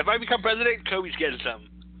 Yeah, if I become president, Kobe's getting something.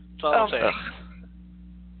 That's all I'm saying.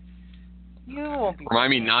 You won't be. Remind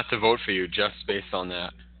me not to vote for you just based on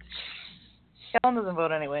that. Calvin doesn't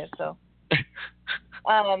vote anyway, so.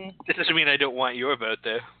 This doesn't mean I don't want your vote,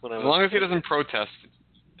 though. As long as he doesn't protest,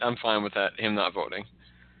 I'm fine with that. Him not voting.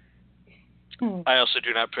 I also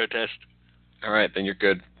do not protest. All right, then you're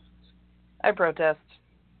good. I protest,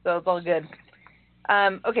 so it's all good.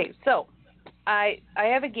 Okay, so I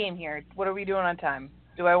have a game here. What are we doing on time?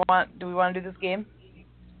 Do we want to do this game?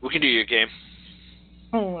 We can do your game.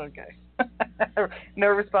 Okay. No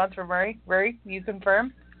response from Murray. Murray, you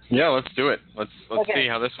confirm? Yeah, let's do it. Let's see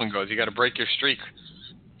how this one goes. You got to break your streak.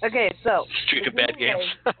 Okay, so streak of bad games.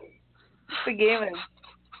 The game is.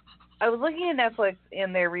 I was looking at Netflix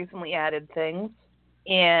and their recently added things,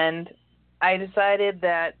 and I decided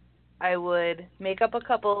that I would make up a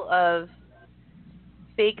couple of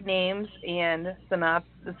fake names and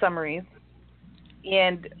summaries,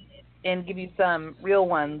 and give you some real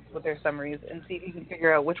ones with their summaries, and see if you can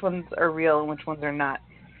figure out which ones are real and which ones are not.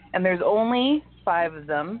 And there's only 5 of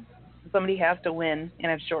them. Somebody has to win,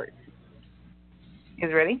 and it's short. You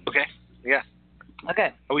guys ready? Okay. Yeah.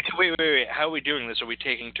 Okay. Wait. How are we doing this? Are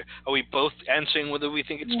we both answering whether we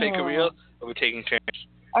think it's fake or real? Or are we taking turns?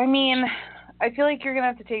 I mean, I feel like you're gonna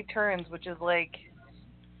have to take turns, which is like,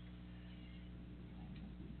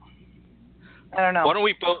 I don't know. Why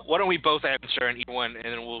don't we both answer on each one, and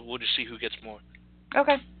then we'll just see who gets more.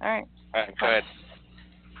 Okay. All right. All right. Go ahead.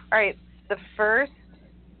 All right. The first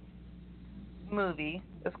movie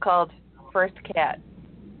is called First Cat,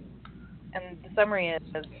 and the summary is: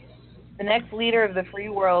 the next leader of the free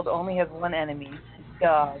world only has one enemy: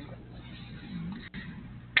 dog.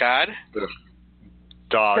 God?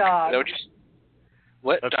 Dog.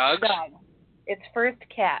 What? Dogs? Dog. It's First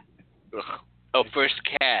Cat. Ugh. Oh, First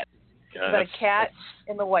Cat. But a cat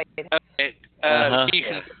in the white. Okay.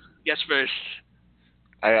 Yes, first.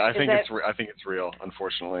 I think it's real.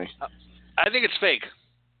 Unfortunately. I think it's fake.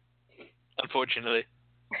 Unfortunately.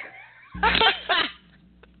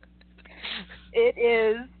 It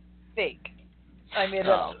is fake. I mean,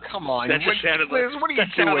 come on. That just sounded like, Liz, what are you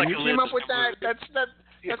doing? You came up with that?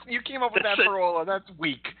 You came up with that for all. That's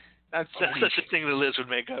weak. That's such a thing that Liz would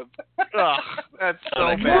make up. Ugh, that's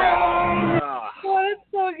so bad. Oh, that's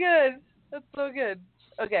so good. That's so good.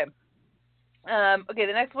 Okay. Okay,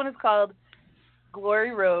 the next one is called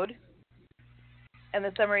Glory Road. And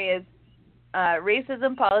the summary is,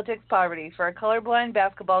 racism, politics, poverty. For a colorblind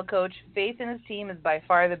basketball coach, faith in his team is by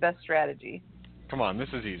far the best strategy. Come on,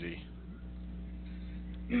 this is easy.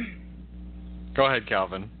 Go ahead,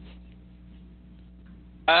 Calvin.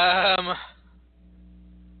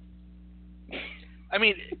 I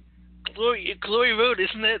mean, Glory Road,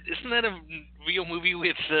 isn't that a real movie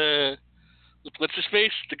with what's his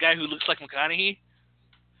face, the guy who looks like McConaughey?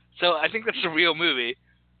 So I think that's a real movie.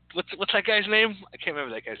 What's that guy's name? I can't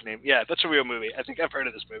remember that guy's name. Yeah, that's a real movie. I think I've heard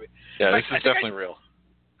of this movie. Yeah, this is definitely real.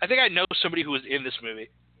 I think I know somebody who was in this movie.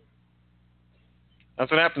 That's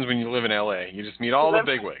what happens when you live in L.A. You just meet all the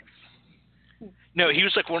bigwigs. No, he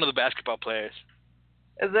was like one of the basketball players.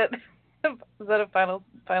 Is that a final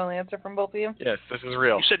answer from both of you? Yes, this is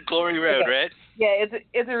real. You said Glory Road, right? Yeah,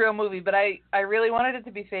 it's a real movie, but I really wanted it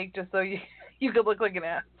to be fake just so you could look like an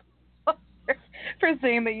ass for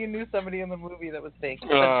saying that you knew somebody in the movie that was fake.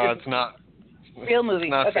 It's not. Real movie.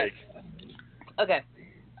 It's not fake. Okay.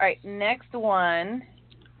 All right, next one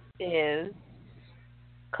is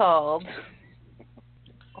called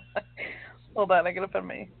Hold on, I gotta find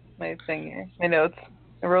my thing here. My notes.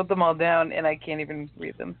 I wrote them all down, and I can't even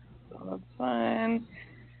read them. So that's fine.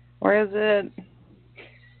 Where is it?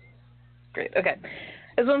 Great. Okay.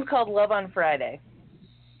 This one's called Love on Friday.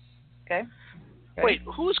 Okay. Wait,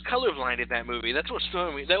 who's colorblind in that movie? That's what's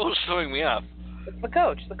throwing me. That was throwing me up. It's the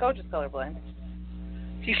coach. The coach is colorblind.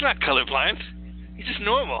 He's not colorblind. He's just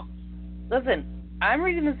normal. Listen, I'm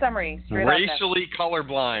reading the summary. Racially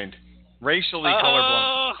colorblind. Racially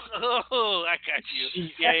colorblind. Oh, I got you.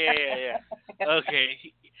 Yeah. Okay.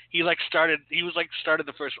 He started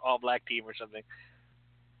the first all-black team or something.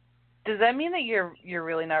 Does that mean that you're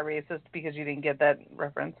really not racist because you didn't get that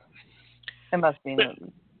reference? It must mean that.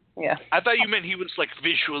 Yeah. I thought you meant he was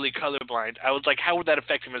visually colorblind. I was like, how would that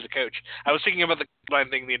affect him as a coach? I was thinking about the colorblind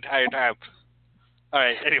thing the entire time. All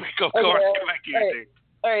right. Anyway, go on. Go back to your thing.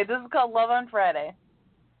 All right. This is called Love on Friday.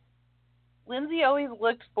 Lindsay always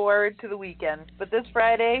looked forward to the weekend, but this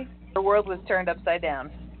Friday, her world was turned upside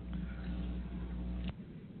down.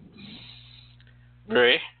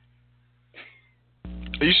 Rury?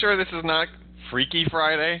 Are you sure this is not Freaky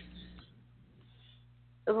Friday?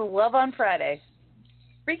 This is Love on Friday.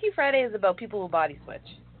 Freaky Friday is about people who body switch.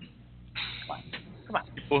 Come on.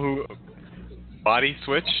 People who body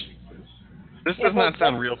switch? This does not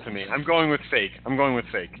sound real to me. I'm going with fake.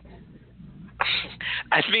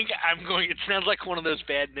 I think I'm going. It sounds like one of those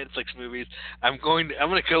bad Netflix movies. I'm going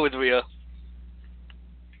to go with real.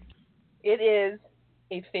 It is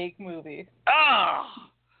a fake movie. Oh,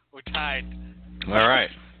 we're tied. All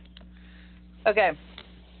right. Okay.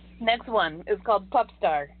 Next one is called Pup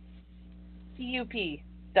Star. P-U-P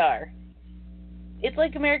Star. It's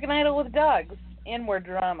like American Idol with dogs and more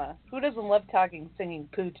drama. Who doesn't love talking, singing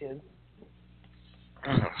pooches?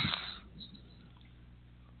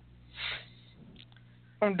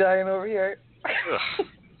 I'm dying over here.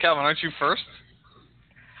 Calvin, aren't you first?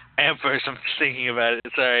 I am first. I'm just thinking about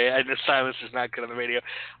it. Sorry, the silence is not good on the radio.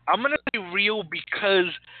 I'm going to say real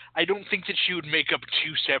because I don't think that she would make up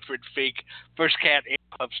two separate fake First Cat and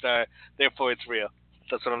Pup Star. Therefore, it's real.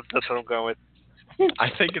 That's what I'm going with. I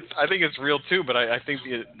think it's real too, but I think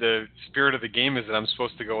the spirit of the game is that I'm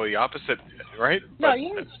supposed to go the opposite, right? No,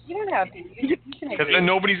 you don't have to. Because then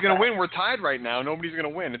nobody's going to win. We're tied right now. Nobody's going to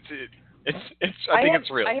win. I think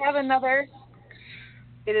it's real. I have another.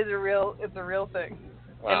 It is a real. It's a real thing.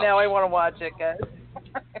 Wow. And now I want to watch it, guys.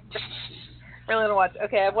 Really want to watch it.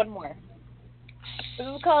 Okay, I have one more. This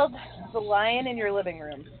is called The Lion in Your Living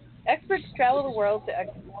Room. Experts travel the world to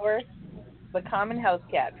explore the common house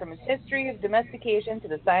cat, from its history of domestication to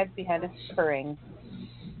the science behind its purring.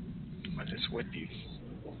 What is with you?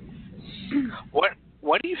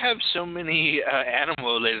 Why do you have so many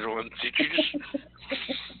animal-related ones? Did you just...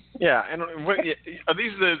 Yeah, and are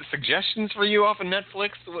these the suggestions for you off of Netflix?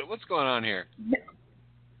 What's going on here?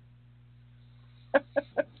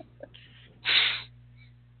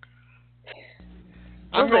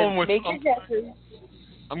 I'm going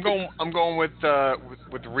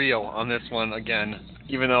with real on this one again.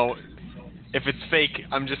 Even though if it's fake,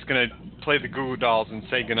 I'm just gonna play the Goo Goo Dolls and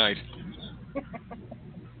say goodnight.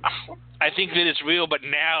 I think that it's real, but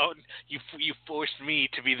now you forced me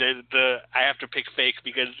to be the I have to pick fake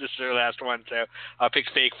because this is our last one, so I'll pick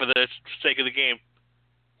fake for the sake of the game.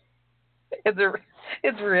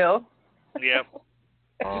 It's real. Yep.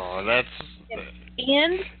 Oh, that's.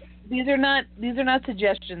 And these are not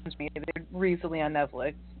suggestions made. They're recently on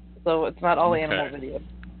Netflix, so it's not all animal videos.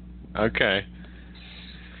 Okay.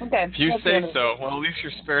 Okay. If you say so, well, at least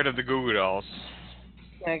you're spared of the Goo Goo Dolls.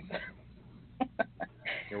 Thanks.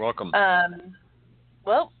 You're welcome.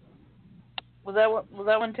 Well, was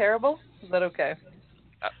that one terrible? Was that okay?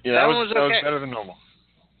 Yeah, that was better than normal.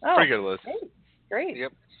 Oh, pretty good, Liz. Great.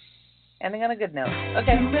 Yep. Ending on a good note.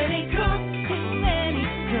 Okay.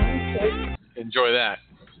 Enjoy that.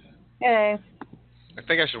 Hey. I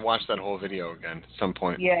think I should watch that whole video again at some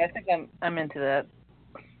point. Yeah, I think I'm into that.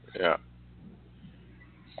 Yeah.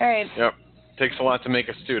 All right. Yep. Takes a lot to make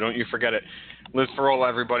a stew. Don't you forget it. Liz Farola,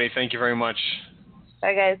 everybody. Thank you very much.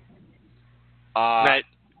 Bye, guys. Right.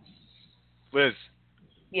 Liz.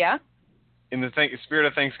 Yeah? In the spirit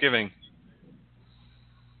of Thanksgiving,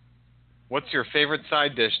 what's your favorite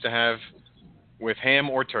side dish to have with ham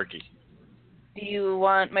or turkey? Do you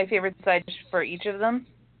want my favorite side dish for each of them?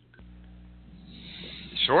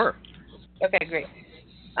 Sure. Okay, great.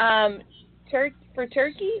 For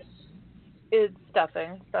turkey, it's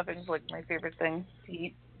stuffing. Stuffing's like my favorite thing to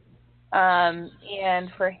eat. And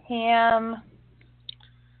for ham,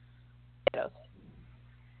 potatoes.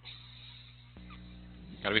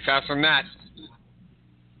 Gotta be faster than that.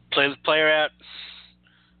 Play the player out.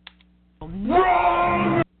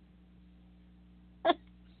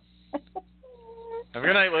 Have a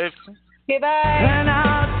good night, Liv. Okay, bye. And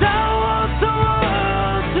I don't want the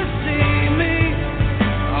world to see me.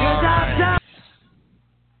 All right.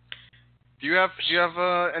 Do you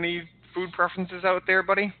have any food preferences out there,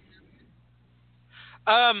 buddy?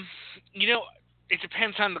 It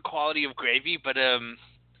depends on the quality of gravy, but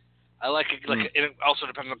I like it. It also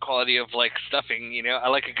depends on the quality of stuffing. I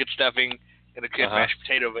like a good stuffing and a good mashed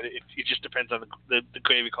potato, but it just depends on the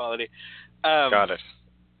gravy quality. Got it.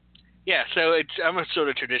 Yeah, so I'm a sort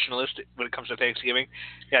of traditionalist when it comes to Thanksgiving.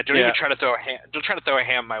 Yeah, don't even try to throw a ham. Don't try to throw a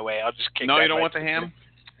ham my way. I'll just kick. No, that you don't right want the ham.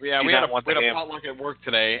 Yeah, You we had don't a want the ham. potluck at work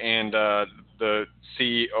today, and the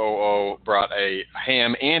COO brought a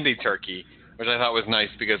ham and a turkey, which I thought was nice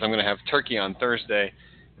because I'm going to have turkey on Thursday,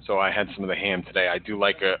 so I had some of the ham today. I do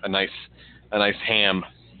like a nice ham,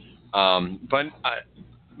 but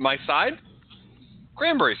my side,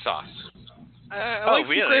 cranberry sauce. I like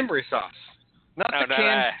really? Cranberry sauce. Not the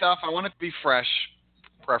canned stuff. I want it to be fresh,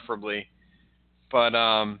 preferably. But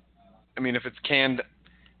if it's canned,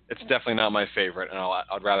 it's definitely not my favorite, and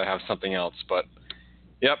I'd rather have something else. But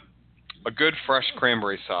yep, a good fresh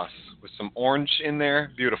cranberry sauce with some orange in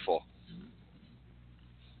there, beautiful.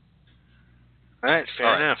 All right,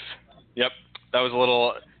 fair enough. Yep, that was a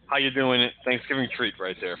little how you doing it Thanksgiving treat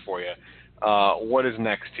right there for you. What is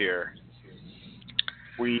next here?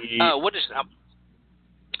 What is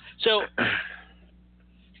so?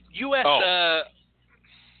 U.S.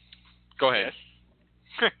 Go ahead.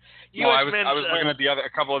 U.S. No, I was looking at a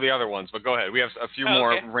couple of the other ones, but go ahead. We have a few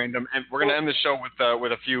more random, and we're going to end the show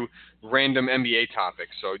with a few random NBA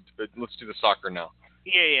topics. So let's do the soccer now.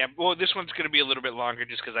 Yeah. Well, this one's going to be a little bit longer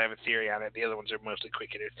just because I have a theory on it. The other ones are mostly quick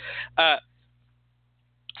hitters.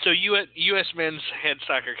 So U.S. men's head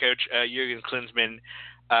soccer coach Jurgen Klinsmann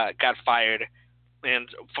got fired, and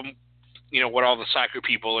from what all the soccer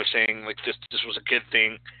people are saying, this was a good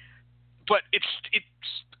thing, but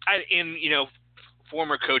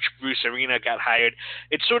former coach Bruce Arena got hired.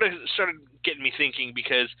 It sort of started getting me thinking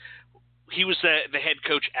because he was the head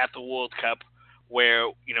coach at the World Cup where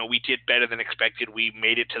we did better than expected. We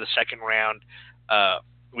made it to the second round.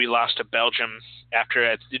 We lost to Belgium after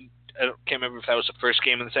I can't remember if that was the first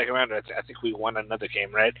game in the second round. I think we won another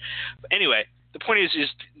game, right? But anyway, the point is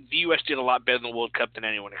the U.S. did a lot better in the World Cup than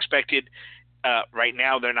anyone expected. Right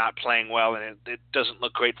now they're not playing well, and it doesn't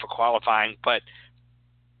look great for qualifying. But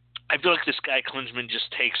I feel like this guy Klinsmann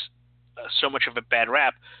just takes so much of a bad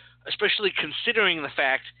rap, especially considering the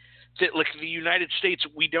fact that, the United States,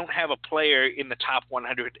 we don't have a player in the top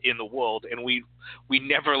 100 in the world, and we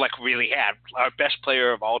never, really had. Our best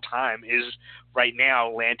player of all time is, right now,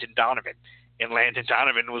 Landon Donovan. And Landon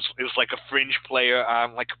Donovan was a fringe player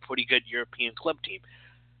on, a pretty good European club team.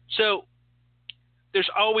 So there's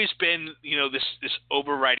always been, this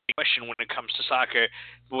overriding question when it comes to soccer.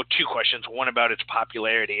 Well, two questions. One about its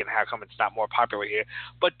popularity and how come it's not more popular here.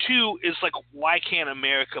 But two is, why can't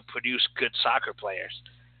America produce good soccer players?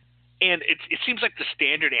 And it seems like the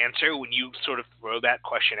standard answer when you sort of throw that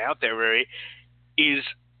question out there, Rury, is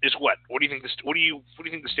what? What do you think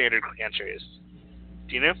the standard answer is?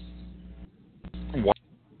 Do you know?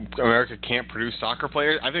 America can't produce soccer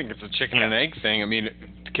players? I think it's a chicken and egg thing.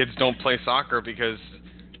 Kids don't play soccer because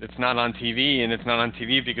it's not on TV, and it's not on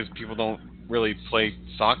TV because people don't really play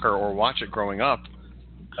soccer or watch it growing up.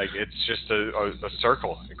 It's just a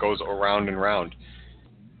circle. It goes around and round.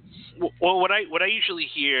 Well, what I usually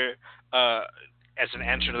hear as an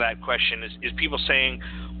answer to that question is people saying,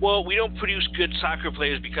 well, we don't produce good soccer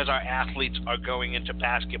players because our athletes are going into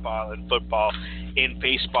basketball and football and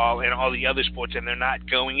baseball and all the other sports, and they're not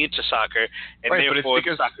going into soccer, and right, therefore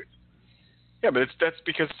soccer. Yeah, but that's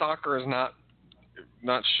because soccer is not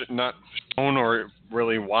shown or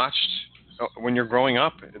really watched when you're growing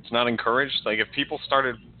up. It's not encouraged. If people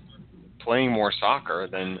started playing more soccer,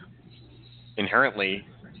 then inherently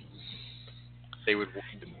they would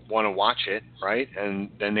want to watch it, right? And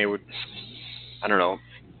then they would, I don't know.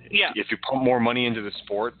 Yeah. If you put more money into the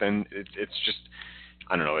sport, then it's just,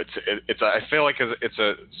 I don't know. It's I feel like it's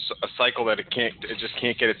a cycle that it just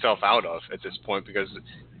can't get itself out of at this point because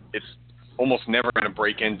it's almost never going to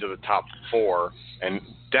break into the top 4 and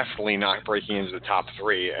definitely not breaking into the top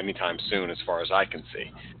 3 anytime soon, as far as I can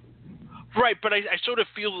see. Right, but I sort of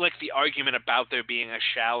feel like the argument about there being a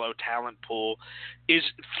shallow talent pool is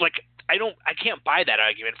I can't buy that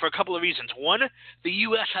argument for a couple of reasons. One, the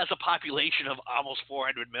U.S. has a population of almost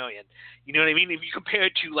 400 million. You know what I mean? If you compare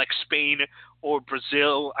it to Spain or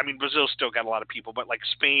Brazil. I mean, Brazil's still got a lot of people, but like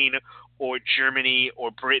Spain or Germany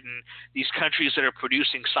or Britain, these countries that are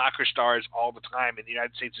producing soccer stars all the time, and the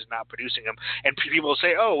United States is not producing them. And people will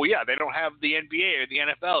say, oh, well, yeah, they don't have the NBA or the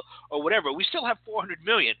NFL or whatever. We still have 400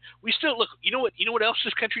 million. We still look. You know what else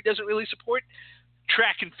this country doesn't really support?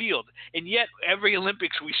 Track and field. And yet, every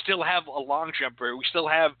Olympics, we still have a long jumper. We still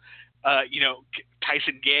have,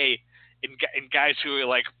 Tyson Gay. And guys who are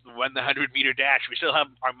like won the 100-meter dash, we still have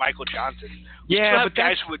our Michael Johnson. We still have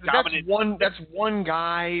guys who are dominant. That's one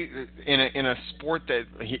guy in a sport that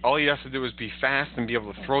all he has to do is be fast and be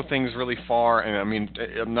able to throw things really far. And I mean,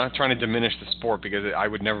 I'm not trying to diminish the sport because I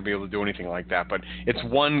would never be able to do anything like that. But it's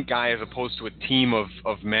one guy as opposed to a team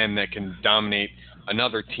of men that can dominate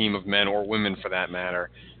another team of men or women for that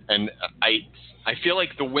matter. And I feel like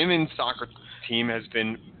the women's soccer team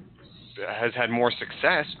has had more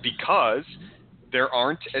success because there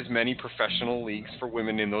aren't as many professional leagues for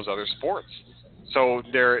women in those other sports. So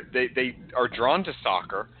they are drawn to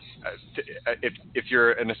soccer. If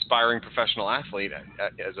you're an aspiring professional athlete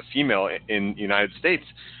as a female in the United States,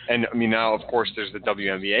 and I mean now of course there's the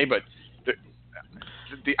WNBA, but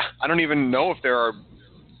I don't even know if there are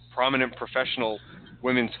prominent professional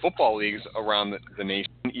women's football leagues around the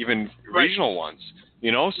nation, even regional ones.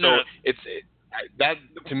 You know, so that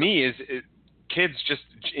to me is kids just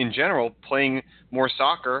in general playing more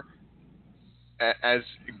soccer as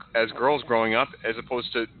girls growing up as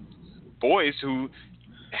opposed to boys who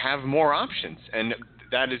have more options, and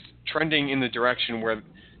that is trending in the direction where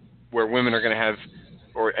women are going to have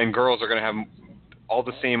and girls are going to have all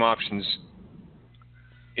the same options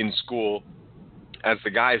in school as the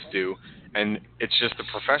guys do, and it's just the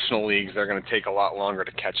professional leagues that are going to take a lot longer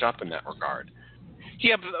to catch up in that regard.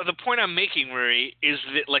 Yeah, but the point I'm making, Rury, is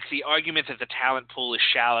that like the argument that the talent pool is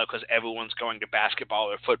shallow because everyone's going to basketball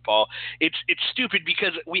or football, it's stupid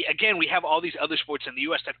because we have all these other sports in the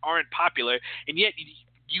U.S. that aren't popular, and yet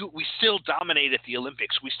we still dominate at the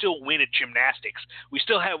Olympics. We still win at gymnastics. We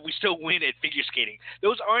still win at figure skating.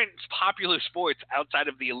 Those aren't popular sports outside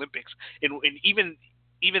of the Olympics, and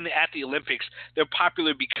even at the Olympics, they're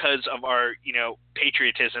popular because of our,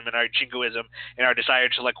 patriotism and our jingoism and our desire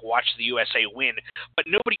to like watch the USA win. But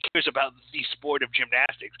nobody cares about the sport of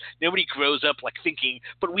gymnastics. Nobody grows up like thinking,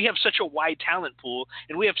 but we have such a wide talent pool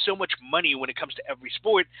and we have so much money when it comes to every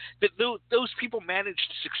sport that those people manage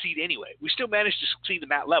to succeed anyway. We still manage to succeed in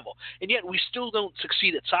that level. And yet we still don't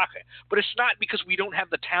succeed at soccer. But it's not because we don't have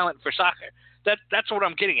the talent for soccer. That's what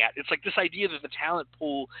I'm getting at. It's like this idea that the talent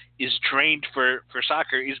pool is drained for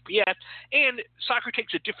soccer is BS, and soccer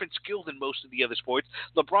takes a different skill than most of the other sports.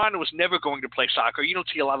 LeBron was never going to play soccer. You don't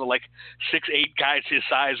see a lot of like 6'8" guys his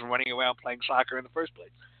size running around playing soccer in the first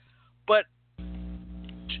place. But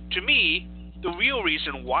to me, the real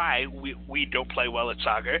reason why we don't play well at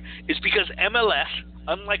soccer is because MLS,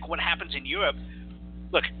 unlike what happens in Europe,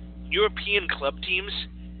 look, European club teams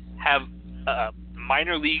have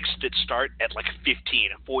minor leagues that start at like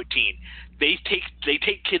 15 or 14. They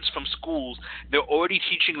take kids from schools. They're already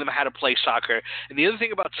teaching them how to play soccer. And the other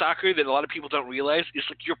thing about soccer that a lot of people don't realize is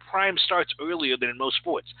like your prime starts earlier than in most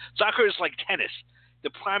sports. Soccer is like tennis.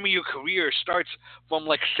 The prime of your career starts from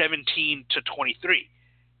like 17 to 23.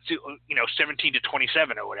 So, 17 to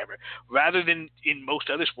 27 or whatever, rather than in most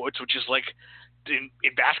other sports, which is like in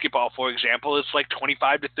basketball, for example, it's like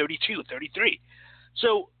 25 to 32, 33.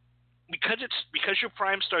 So because your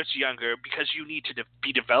prime starts younger, because you need to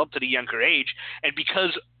be developed at a younger age, and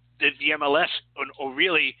because the MLS or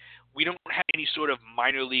really we don't have any sort of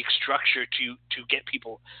minor league structure to get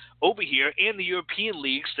people over here, and the European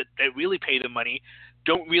leagues that really pay the money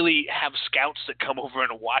don't really have scouts that come over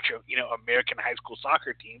and watch American high school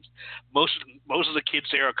soccer teams. Most of the kids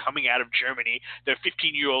there are coming out of Germany. They're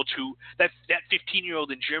 15-year-olds who that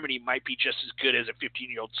 15-year-old in Germany might be just as good as a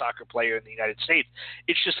 15-year-old soccer player in the United States.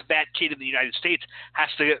 It's just that kid in the United States has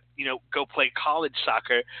to go play college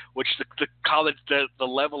soccer, which the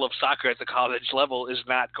level of soccer at the college level is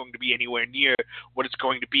not going to be anywhere near what it's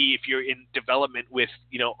going to be if you're in development with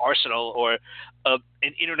Arsenal or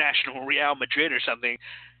an international Real Madrid or something.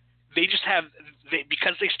 They just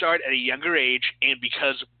because they start at a younger age, and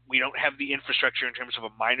because we don't have the infrastructure in terms of a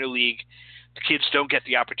minor league, the kids don't get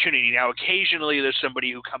the opportunity. Now, occasionally there's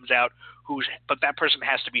somebody who comes out but that person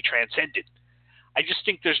has to be transcended. I just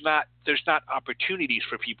think there's not opportunities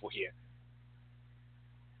for people here,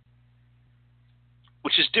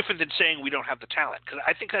 which is different than saying we don't have the talent, because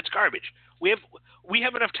I think that's garbage. We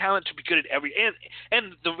have enough talent to be good at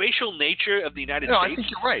and the racial nature of the United States. No, I think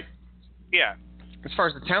you're right. Yeah. As far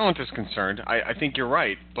as the talent is concerned, I think you're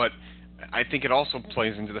right, but I think it also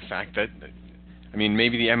plays into the fact that,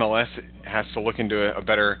 maybe the MLS has to look into a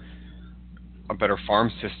better a better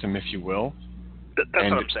farm system, if you will. That's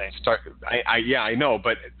what I'm saying. I know,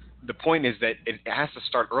 but the point is that it has to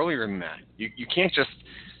start earlier than that. You can't just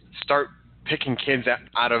start picking kids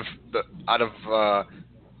out of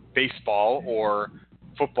baseball or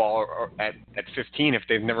football or at 15 if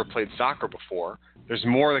they've never played soccer before. There's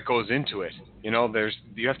more that goes into it.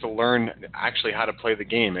 You have to learn actually how to play the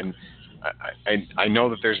game, and I know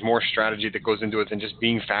that there's more strategy that goes into it than just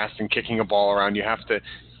being fast and kicking a ball around. You have to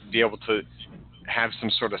be able to have some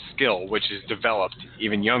sort of skill, which is developed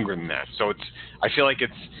even younger than that. So I feel like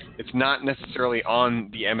it's not necessarily on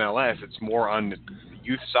the MLS. It's more on the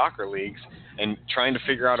youth soccer leagues and trying to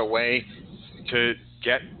figure out a way to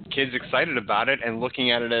get kids excited about it and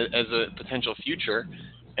looking at it as a potential future,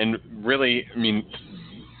 and really,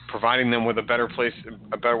 providing them with a better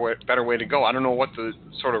way to go. I don't know what the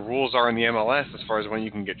sort of rules are in the MLS as far as when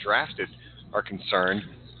you can get drafted are concerned,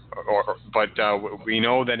 but we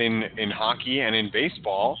know that in hockey and in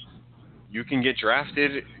baseball, you can get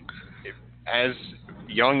drafted as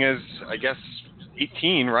young as, I guess,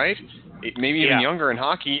 18, right? Maybe even younger in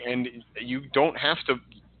hockey, and you don't have to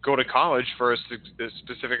go to college for a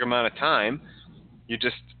specific amount of time. You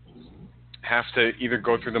just have to either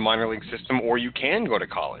go through the minor league system, or you can go to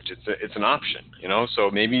college. It's an option, So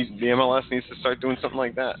maybe the MLS needs to start doing something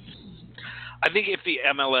like that. I think if the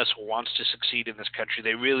MLS wants to succeed in this country,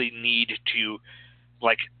 they really need to,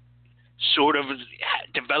 sort of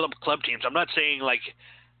develop club teams. I'm not saying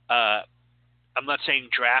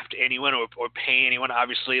draft anyone or pay anyone,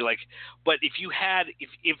 obviously. But if you had,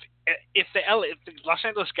 if the Los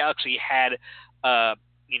Angeles Galaxy had, a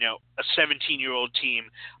 17-year-old team,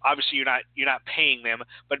 obviously you're not paying them,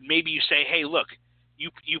 but maybe you say, hey, look,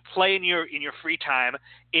 you play in your free time,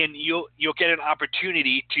 and you'll get an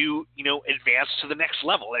opportunity to advance to the next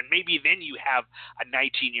level, and maybe then you have a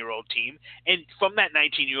 19-year-old team, and from that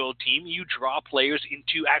 19-year-old team you draw players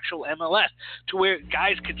into actual MLS to where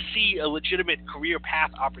guys can see a legitimate career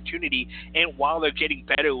path opportunity, and while they're getting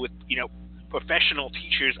better with professional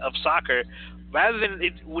teachers of soccer, rather than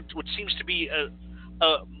what seems to be a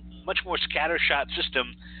much more scattershot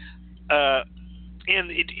system.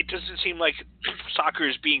 And it doesn't seem like soccer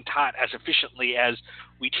is being taught as efficiently as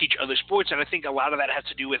we teach other sports. And I think a lot of that has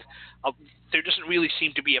to do with there doesn't really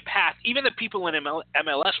seem to be a path. Even the people in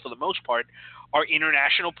MLS, for the most part, are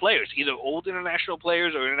international players, either old international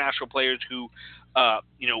players or international players who,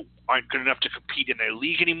 aren't good enough to compete in their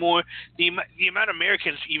league anymore. The amount of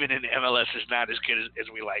Americans even in MLS is not as good as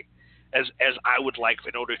we like, as I would like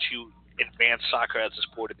in order to advance soccer as a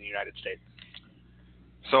sport in the United States.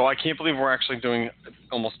 So I can't believe we're actually doing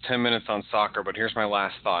almost 10 minutes on soccer, but here's my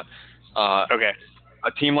last thought. Okay.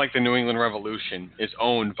 A team like the New England Revolution is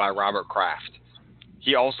owned by Robert Kraft.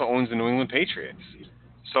 He also owns the New England Patriots.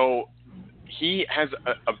 So he has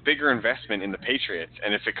a bigger investment in the Patriots,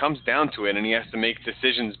 and if it comes down to it and he has to make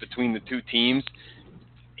decisions between the two teams,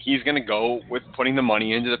 he's going to go with putting the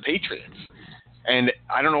money into the Patriots. And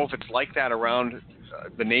I don't know if it's like that around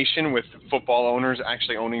the nation with football owners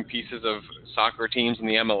actually owning pieces of soccer teams in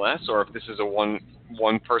the MLS, or if this is a one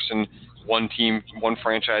person, one team, one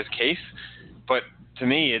franchise case. But to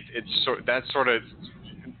me, that sort of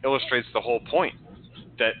illustrates the whole point,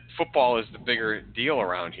 that football is the bigger deal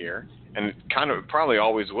around here, and it kind of probably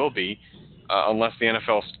always will be, unless the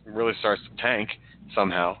NFL really starts to tank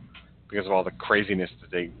somehow because of all the craziness that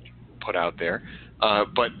they put out there.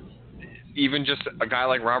 But even just a guy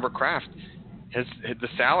like Robert Kraft, the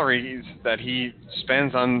salaries that he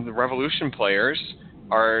spends on the Revolution players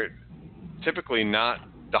are typically not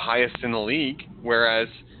the highest in the league, whereas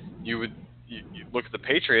you look at the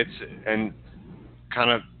Patriots and kind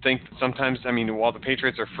of think sometimes, while the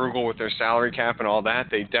Patriots are frugal with their salary cap and all that,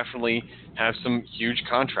 they definitely have some huge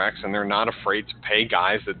contracts, and they're not afraid to pay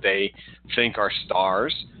guys that they think are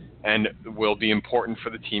stars and will be important for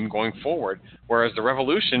the team going forward. Whereas the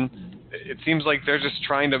Revolution, it seems like they're just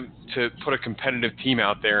trying to put a competitive team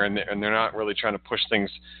out there, and they're not really trying to push things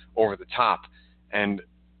over the top. And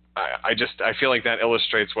I feel like that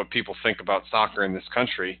illustrates what people think about soccer in this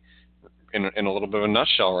country in a little bit of a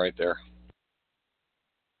nutshell right there.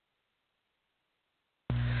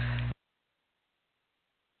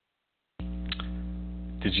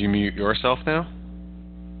 Did you mute yourself now?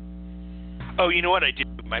 Oh, you know what? I did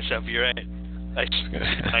mute myself. You're right.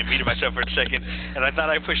 I muted myself for a second, and I thought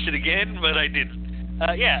I pushed it again, but I didn't.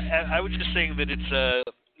 I was just saying that it's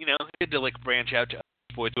good to branch out to other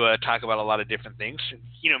sports to talk about a lot of different things. And,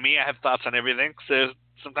 me, I have thoughts on everything, so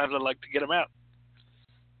sometimes I'd like to get them out.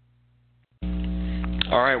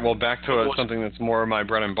 All right, well, back to something that's more my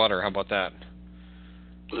bread and butter. How about that?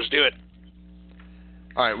 Let's do it.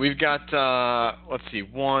 All right, we've got,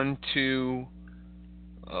 1, 2,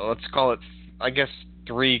 let's call it, I guess,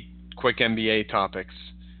 3 quick NBA topics.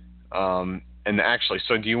 And actually,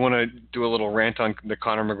 so do you want to do a little rant on the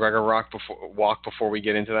Conor McGregor walk before we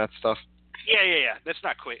get into that stuff? Yeah. That's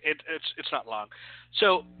not quick. It's not long.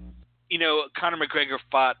 So, Conor McGregor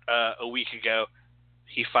fought a week ago.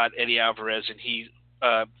 He fought Eddie Alvarez, and he,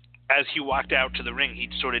 as he walked out to the ring, he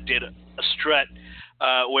sort of did a strut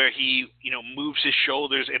where he, moves his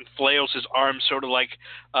shoulders and flails his arms, sort of like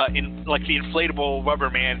the inflatable rubber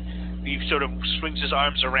man. He sort of swings his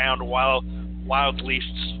arms around while wildly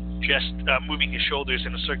just moving his shoulders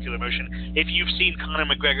in a circular motion. If you've seen Conor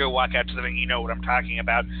McGregor walk out to the ring, you know what I'm talking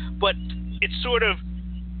about. But it's sort of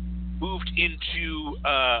moved into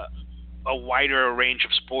a wider range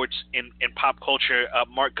of sports in pop culture.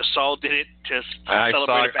 Mark Gasol did it to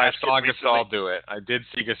celebrate a basket. I saw recently. Gasol do it. I did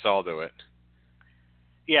see Gasol do it.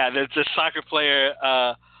 Yeah, the soccer player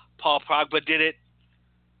Paul Pogba did it.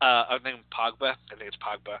 I think it's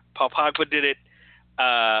Pogba. Paul Pogba did it.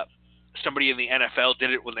 Somebody in the NFL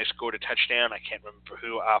did it when they scored a touchdown. I can't remember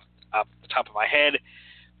who off the top of my head.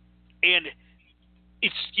 And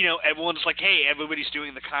it's, everyone's like, hey, everybody's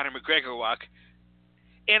doing the Conor McGregor walk.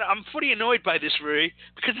 And I'm pretty annoyed by this, Rury,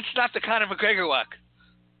 because it's not the Conor McGregor walk.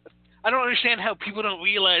 I don't understand how people don't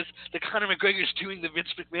realize that Conor McGregor's doing the Vince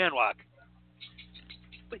McMahon walk.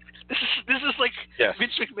 Like, this is like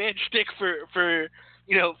Vince McMahon shtick for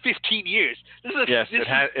 15 years.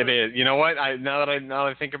 It is. You know what? Now that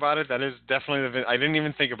I think about it, that is definitely I didn't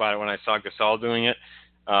even think about it when I saw Gasol doing it,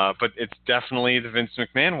 but it's definitely the Vince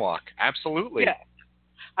McMahon walk. Absolutely. Yeah.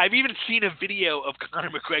 I've even seen a video of Conor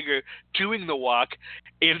McGregor doing the walk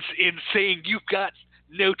and saying, "You've got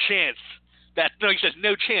no chance." He says,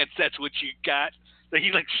 "No chance. That's what you got." Like,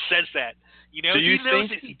 he says that. Do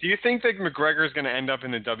you think that McGregor is going to end up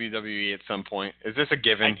in the WWE at some point? Is this a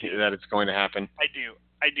given that it's going to happen? I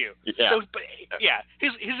do. Yeah. So, but,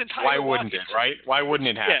 his entire Why wouldn't it, right? Why wouldn't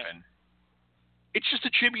it happen? Yeah. It's just a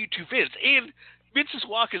tribute to Vince. And Vince's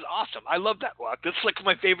walk is awesome. I love that walk. That's like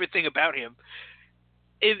my favorite thing about him.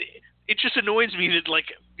 It just annoys me that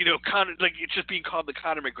Conor, it's just being called the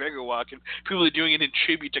Conor McGregor walk, and people are doing it in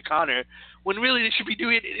tribute to Conor, when really they should be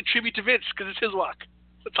doing it in tribute to Vince because it's his walk.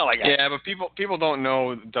 That's all I got. Yeah, but people don't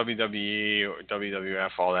know WWE or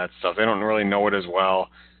WWF, all that stuff. They don't really know it as well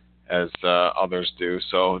as others do.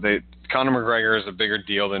 So Conor McGregor is a bigger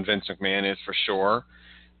deal than Vince McMahon is for sure.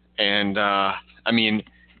 And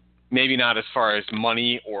maybe not as far as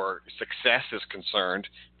money or success is concerned,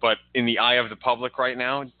 but in the eye of the public right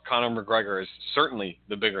now, Conor McGregor is certainly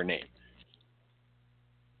the bigger name.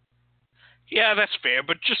 Yeah, that's fair.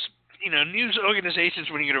 But just, news organizations,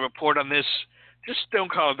 when you're going to report on this, just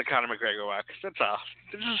don't call it the Conor McGregor walk. That's all.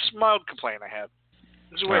 This is a mild complaint I have.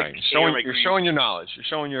 This is all right. You're showing your knowledge. You're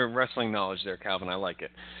showing your wrestling knowledge there, Calvin. I like it.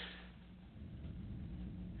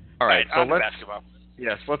 All right. So basketball.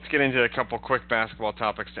 Yes, let's get into a couple quick basketball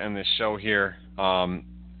topics to end this show here.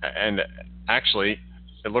 And actually,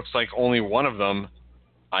 it looks like only one of them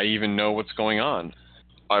I even know what's going on.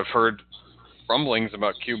 I've heard rumblings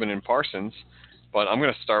about Cuban and Parsons, but I'm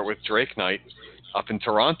going to start with Drake Night up in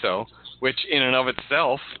Toronto, which in and of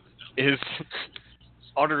itself is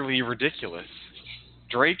utterly ridiculous.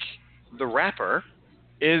 Drake, the rapper,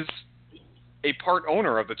 is a part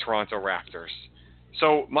owner of the Toronto Raptors.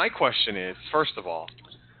 So my question is, first of all,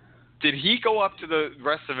 did he go up to the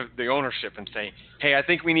rest of the ownership and say, hey, I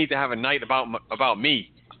think we need to have a night about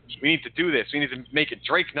me. We need to do this. We need to make it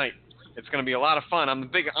Drake Night. It's going to be a lot of fun. I'm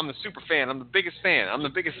the super fan. I'm the biggest fan. I'm the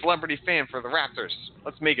biggest celebrity fan for the Raptors.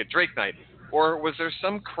 Let's make it Drake Night. Or was there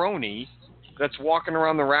some crony that's walking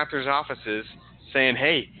around the Raptors offices saying,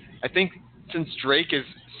 hey, I think since Drake is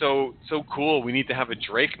so cool, we need to have a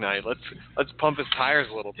Drake Night. Let's pump his tires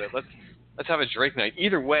a little bit. Let's have a Drake Night.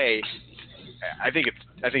 Either way, I think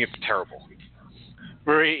it's terrible.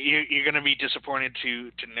 Rury, you're going to be disappointed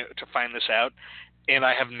to find this out, and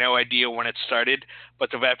I have no idea when it started,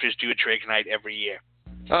 but the Raptors do a Drake Night every year.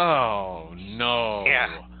 Oh no!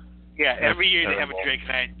 Yeah. Every year terrible. They have a Drake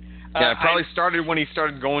Night. Yeah, it probably started when he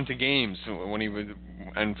started going to games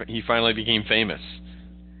and he finally became famous.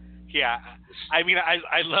 Yeah,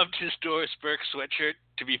 I loved his Doris Burke sweatshirt.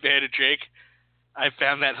 To be fair to Drake, I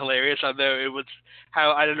found that hilarious. Although it was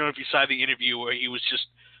I don't know if you saw the interview where he was just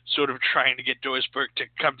sort of trying to get Doris Burke to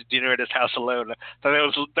come to dinner at his house alone. I thought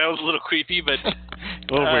that was a little creepy, but a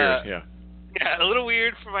little weird. Yeah, a little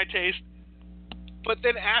weird for my taste. But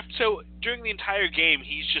then during the entire game,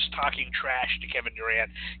 he's just talking trash to Kevin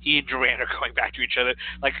Durant. He and Durant are going back to each other.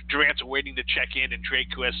 Like, Durant's waiting to check in, and Drake,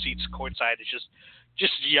 who has seats courtside, is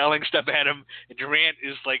just yelling stuff at him. And Durant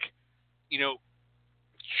is like,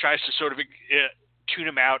 tries to sort of tune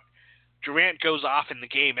him out. Durant goes off in the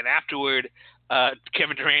game, and afterward,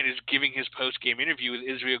 Kevin Durant is giving his post-game interview with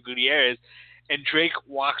Israel Gutierrez, and Drake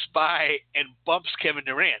walks by and bumps Kevin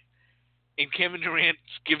Durant. And Kevin Durant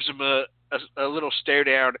gives him a little stare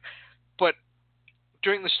down, but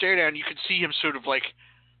during the stare down, you can see him sort of like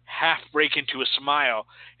half break into a smile,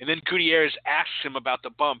 and then Gutierrez asks him about the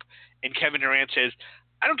bump, and Kevin Durant says,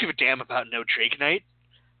 "I don't give a damn about no Drake night."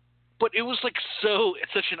 But it was like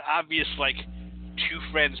it's such an obvious like two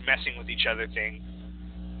friends messing with each other thing.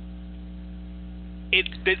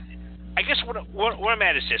 I guess what I'm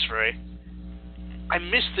at is this, Roy. I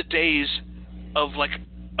miss the days of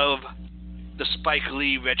the Spike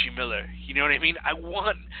Lee, Reggie Miller. You know what I mean?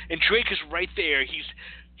 And Drake is right there.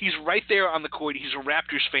 He's right there on the court. He's a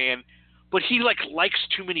Raptors fan, but he likes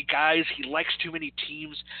too many guys. He likes too many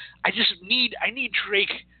teams. I need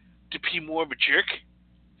Drake to be more of a jerk.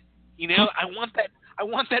 You know, I want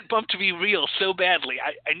that bump to be real so badly.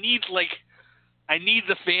 I need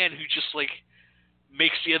the fan who just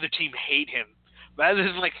makes the other team hate him, rather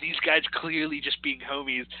than these guys clearly just being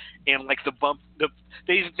homies and the bump.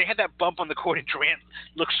 They had that bump on the court and Durant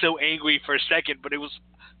looked so angry for a second, but it was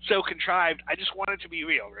so contrived. I just want it to be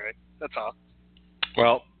real, right? That's all.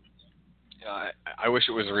 Well, I wish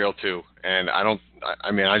it was real too, and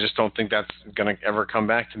I just don't think that's gonna ever come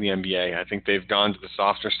back to the NBA. I think they've gone to the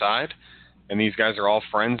softer side, and these guys are all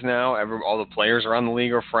friends now. All the players around the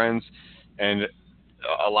league are friends, and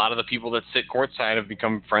a lot of the people that sit courtside have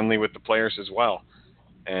become friendly with the players as well.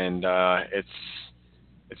 And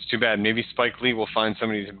it's too bad. Maybe Spike Lee will find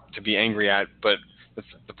somebody to be angry at, but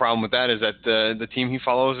the problem with that is that the team he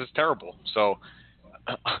follows is terrible. So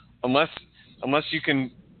unless you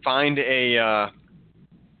can find a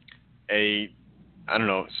I don't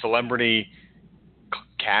know, celebrity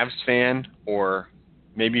Cavs fan, or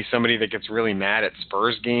maybe somebody that gets really mad at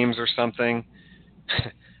Spurs games or something.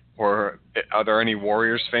 Or are there any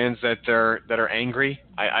Warriors fans that are angry?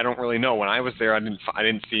 I don't really know. When I was there, I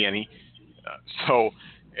didn't see any. So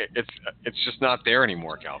it's just not there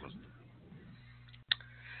anymore, Calvin.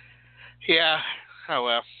 Yeah. Oh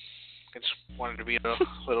well. I just wanted to be a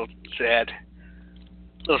little sad.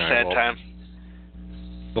 Time.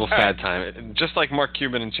 Little sad time. Just like Mark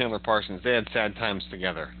Cuban and Chandler Parsons, they had sad times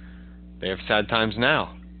together. They have sad times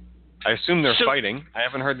now. I assume they're fighting. I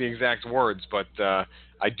haven't heard the exact words, but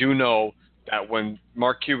I do know that when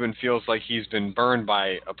Mark Cuban feels like he's been burned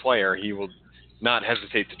by a player, he will not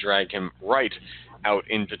hesitate to drag him right out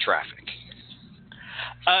into traffic.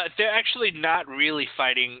 They're actually not really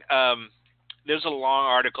fighting. There's a long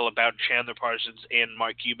article about Chandler Parsons and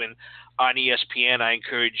Mark Cuban on ESPN. I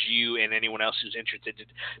encourage you and anyone else who's interested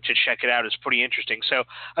to check it out. It's pretty interesting. So,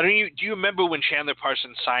 do you remember when Chandler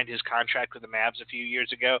Parsons signed his contract with the Mavs a few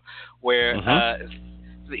years ago, where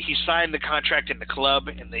he signed the contract in the club,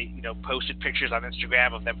 and they posted pictures on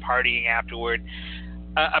Instagram of them partying afterward.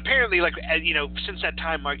 Apparently, since that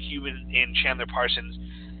time, Mark Cuban and Chandler Parsons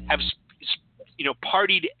have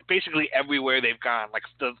partied basically everywhere they've gone,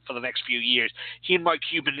 for the next few years. He and Mark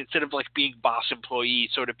Cuban, instead of being boss employees,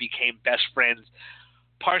 sort of became best friends.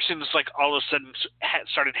 Parsons, all of a sudden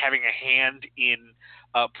started having a hand in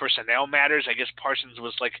personnel matters. I guess Parsons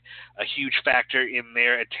was a huge factor in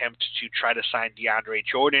their attempt to try to sign DeAndre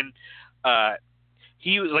Jordan.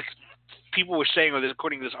 He was people were saying,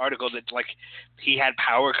 according to this article, that he had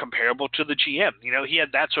power comparable to the GM. He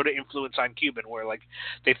had that sort of influence on Cuban, where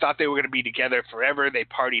they thought they were going to be together forever. They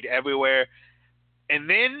partied everywhere, and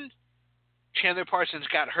then Chandler Parsons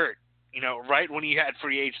got hurt. Right when he had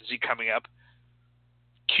free agency coming up.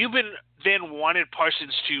 Cuban then wanted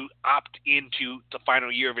Parsons to opt into the final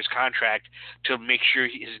year of his contract to make sure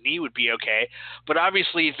his knee would be okay. But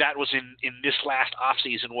obviously that was in this last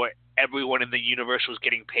offseason where everyone in the universe was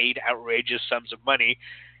getting paid outrageous sums of money,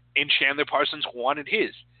 and Chandler Parsons wanted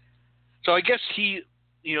his. So I guess he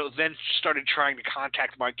then started trying to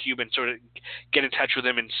contact Mark Cuban, sort of get in touch with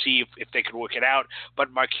him and see if they could work it out.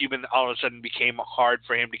 But Mark Cuban all of a sudden became hard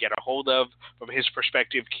for him to get a hold of. From his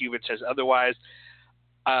perspective, Cuban says otherwise.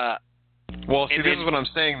 Well, see, this is what I'm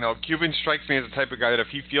saying, though. Cuban strikes me as the type of guy that if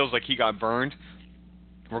he feels like he got burned,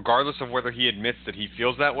 regardless of whether he admits that he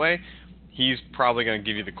feels that way, he's probably going to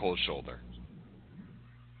give you the cold shoulder.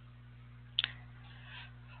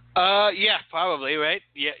 Yeah, probably, right?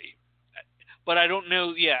 Yeah. But I don't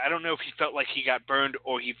know. Yeah, I don't know if he felt like he got burned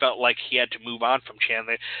or he felt like he had to move on from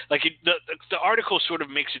Chandler. The article sort of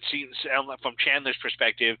makes it sound like, from Chandler's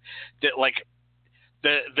perspective, that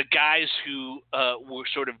the guys who were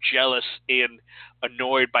sort of jealous and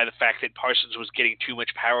annoyed by the fact that Parsons was getting too much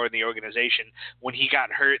power in the organization, when he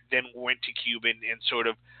got hurt, then went to Cuban and sort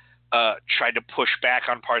of tried to push back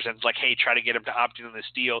on Parsons, like, hey, try to get him to opt in on this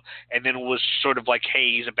deal, and then was sort of like,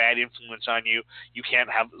 hey, he's a bad influence on you. You can't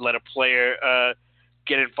let a player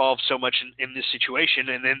get involved so much in this situation.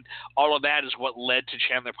 And then all of that is what led to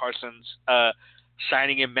Chandler Parsons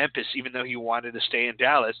signing in Memphis, even though he wanted to stay in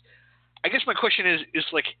Dallas. I guess my question is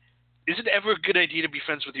it ever a good idea to be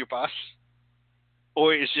friends with your boss?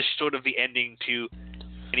 Or is this sort of the ending to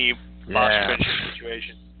any boss-friendship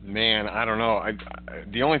situation? Man, I don't know.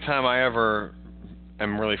 The only time I ever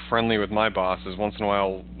am really friendly with my boss is once in a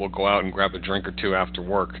while we'll go out and grab a drink or two after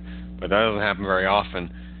work, but that doesn't happen very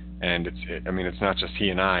often. And it's not just he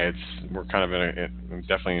and I. We're kind of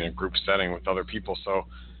definitely in a group setting with other people. So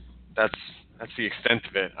that's the extent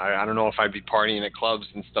of it. I don't know if I'd be partying at clubs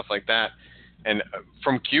and stuff like that. And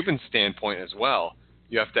from Cuban's standpoint as well,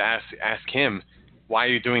 you have to ask him, why are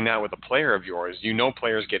you doing that with a player of yours? You know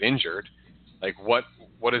players get injured. Like, what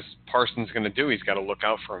is Parsons going to do? He's got to look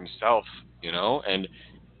out for himself, you know? And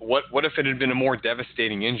what if it had been a more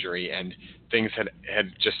devastating injury and things had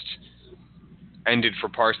just ended for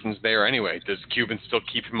Parsons there anyway? Does Cuban still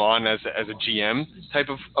keep him on as a GM type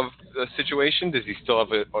of a situation? Does he still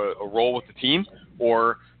have a role with the team?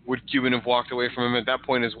 Or would Cuban have walked away from him at that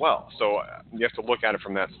point as well? So you have to look at it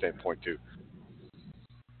from that standpoint too.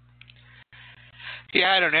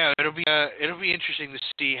 Yeah, I don't know. It'll be interesting to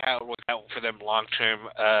see how it works out for them long term.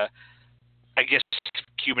 I guess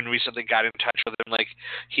Cuban recently got in touch with him. Like,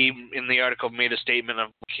 he in the article made a statement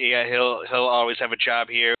of, yeah, he'll always have a job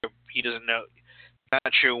here. He doesn't know,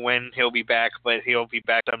 not sure when he'll be back, but he'll be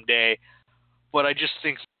back someday. But I just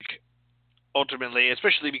think, like, ultimately,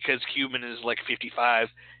 especially because Cuban is like 55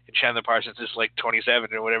 and Chandler Parsons is like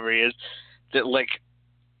 27 or whatever he is, that, like,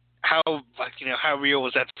 how real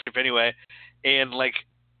was that stuff anyway? And, like,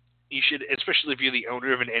 you should, especially if you're the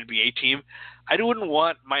owner of an NBA team, I wouldn't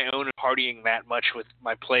want my owner partying that much with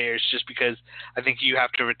my players, just because I think you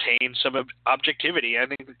have to retain some objectivity. I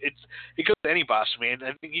think it goes to any boss, man.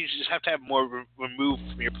 I think you just have to have more removed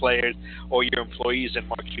from your players or your employees than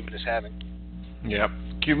Mark Cuban is having. Yep.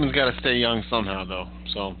 Cuban's got to stay young somehow, though.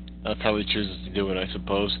 So that's how he chooses to do it, I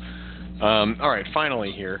suppose. All right,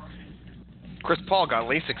 finally here. Chris Paul got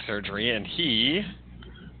LASIK surgery, and he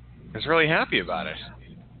is really happy about it.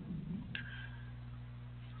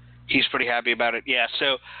 He's pretty happy about it, yeah.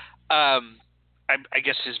 So I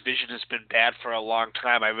guess his vision has been bad for a long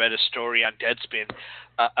time. I read a story on Deadspin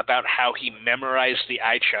about how he memorized the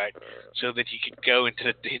eye chart so that he could go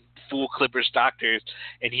into fool Clippers doctors,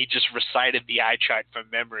 and he just recited the eye chart from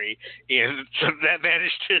memory. And so that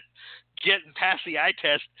managed to get past the eye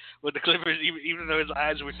test with the Clippers, even though his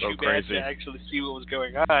eyes were too bad to actually see what was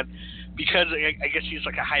going on. Because I guess he's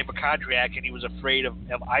like a hypochondriac, and he was afraid of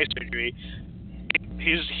eye surgery.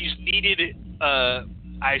 He's needed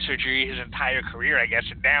eye surgery his entire career, I guess.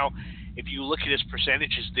 And now, if you look at his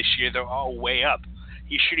percentages this year, they're all way up.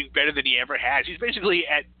 He's shooting better than he ever has. He's basically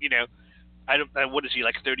at, what is he,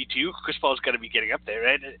 like 32? Chris Paul's got to be getting up there,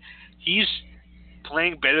 right? He's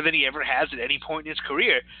playing better than he ever has at any point in his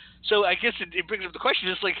career. So I guess it brings up the question,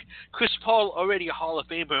 is like Chris Paul already a Hall of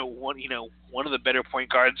Famer, one of the better point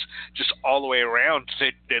guards just all the way around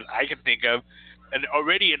that I can think of, and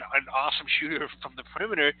already an awesome shooter from the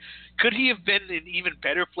perimeter. Could he have been an even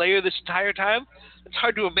better player this entire time? It's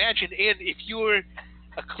hard to imagine. And if you're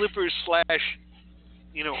a Clippers /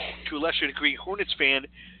 to a lesser degree Hornets fan,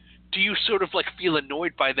 do you sort of like feel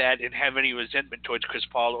annoyed by that and have any resentment towards Chris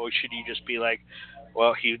Paul, or should you just be like,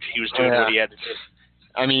 well, he was doing what he had to do?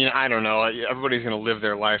 I mean, I don't know. Everybody's going to live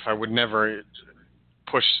their life. I would never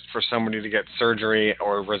push for somebody to get surgery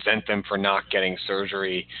or resent them for not getting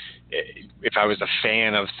surgery if I was a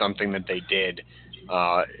fan of something that they did.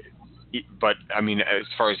 But, I mean, as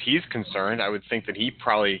far as he's concerned, I would think that he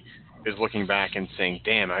probably is looking back and saying,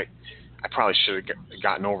 damn, I probably should have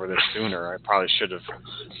gotten over this sooner. I probably should have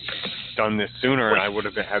done this sooner, and I would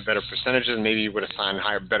have had better percentages. Maybe he would have signed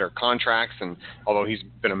better contracts. And although he's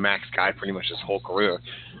been a max guy pretty much his whole career,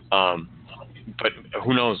 but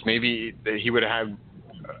who knows? Maybe he would have had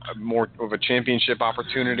more of a championship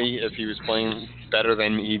opportunity if he was playing better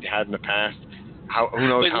than he'd had in the past. Who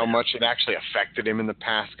knows how much it actually affected him in the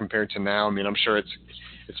past compared to now? I mean, I'm sure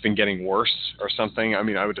it's been getting worse or something. I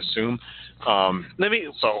mean, I would assume. Let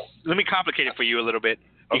me complicate it for you a little bit,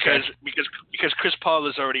 because Chris Paul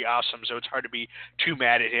is already awesome, so it's hard to be too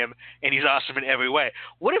mad at him, and he's awesome in every way.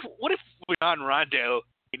 What if Rajon Rondo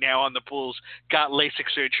now on the Bulls, got LASIK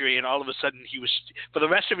surgery, and all of a sudden for the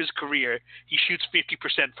rest of his career, he shoots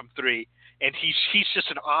 50% from three, and he's just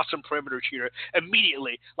an awesome perimeter shooter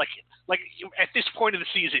immediately. Like at this point of the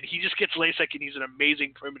season, he just gets LASIK, and he's an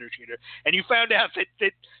amazing perimeter shooter. And you found out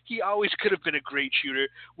that he always could have been a great shooter.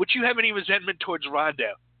 Would you have any resentment towards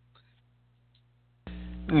Rondo?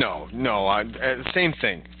 No. Same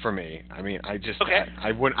thing for me. I mean, Okay.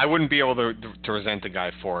 I wouldn't be able to resent the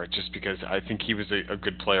guy for it, just because I think he was a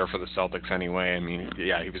good player for the Celtics anyway. I mean,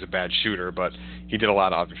 yeah, he was a bad shooter, but he did a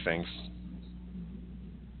lot of other things.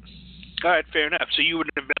 All right, fair enough. So you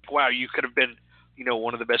wouldn't have been like, wow, you could have been,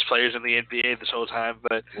 one of the best players in the NBA this whole time,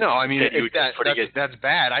 but no, I mean good. That's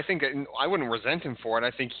bad. I think I wouldn't resent him for it.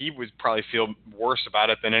 I think he would probably feel worse about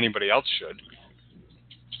it than anybody else should.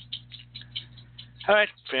 All right,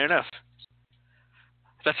 fair enough.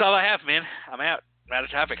 That's all I have, man. I'm out. I'm out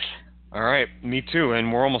of topics. All right, me too,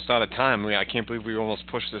 and we're almost out of time. I can't believe we almost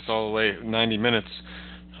pushed this all the way 90 minutes,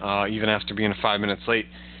 even after being 5 minutes late.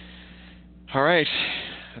 All right,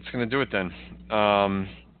 that's going to do it then.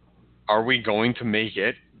 Are we going to make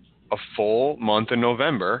it a full month in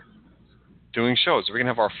November doing shows? We're going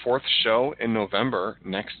to have our 4th show in November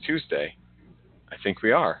next Tuesday. I think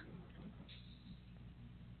we are.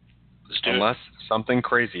 Unless something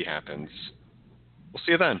crazy happens. We'll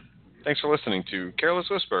see you then. Thanks for listening to Careless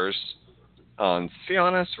Whispers on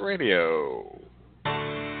CLNS Radio.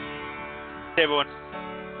 Hey, everyone.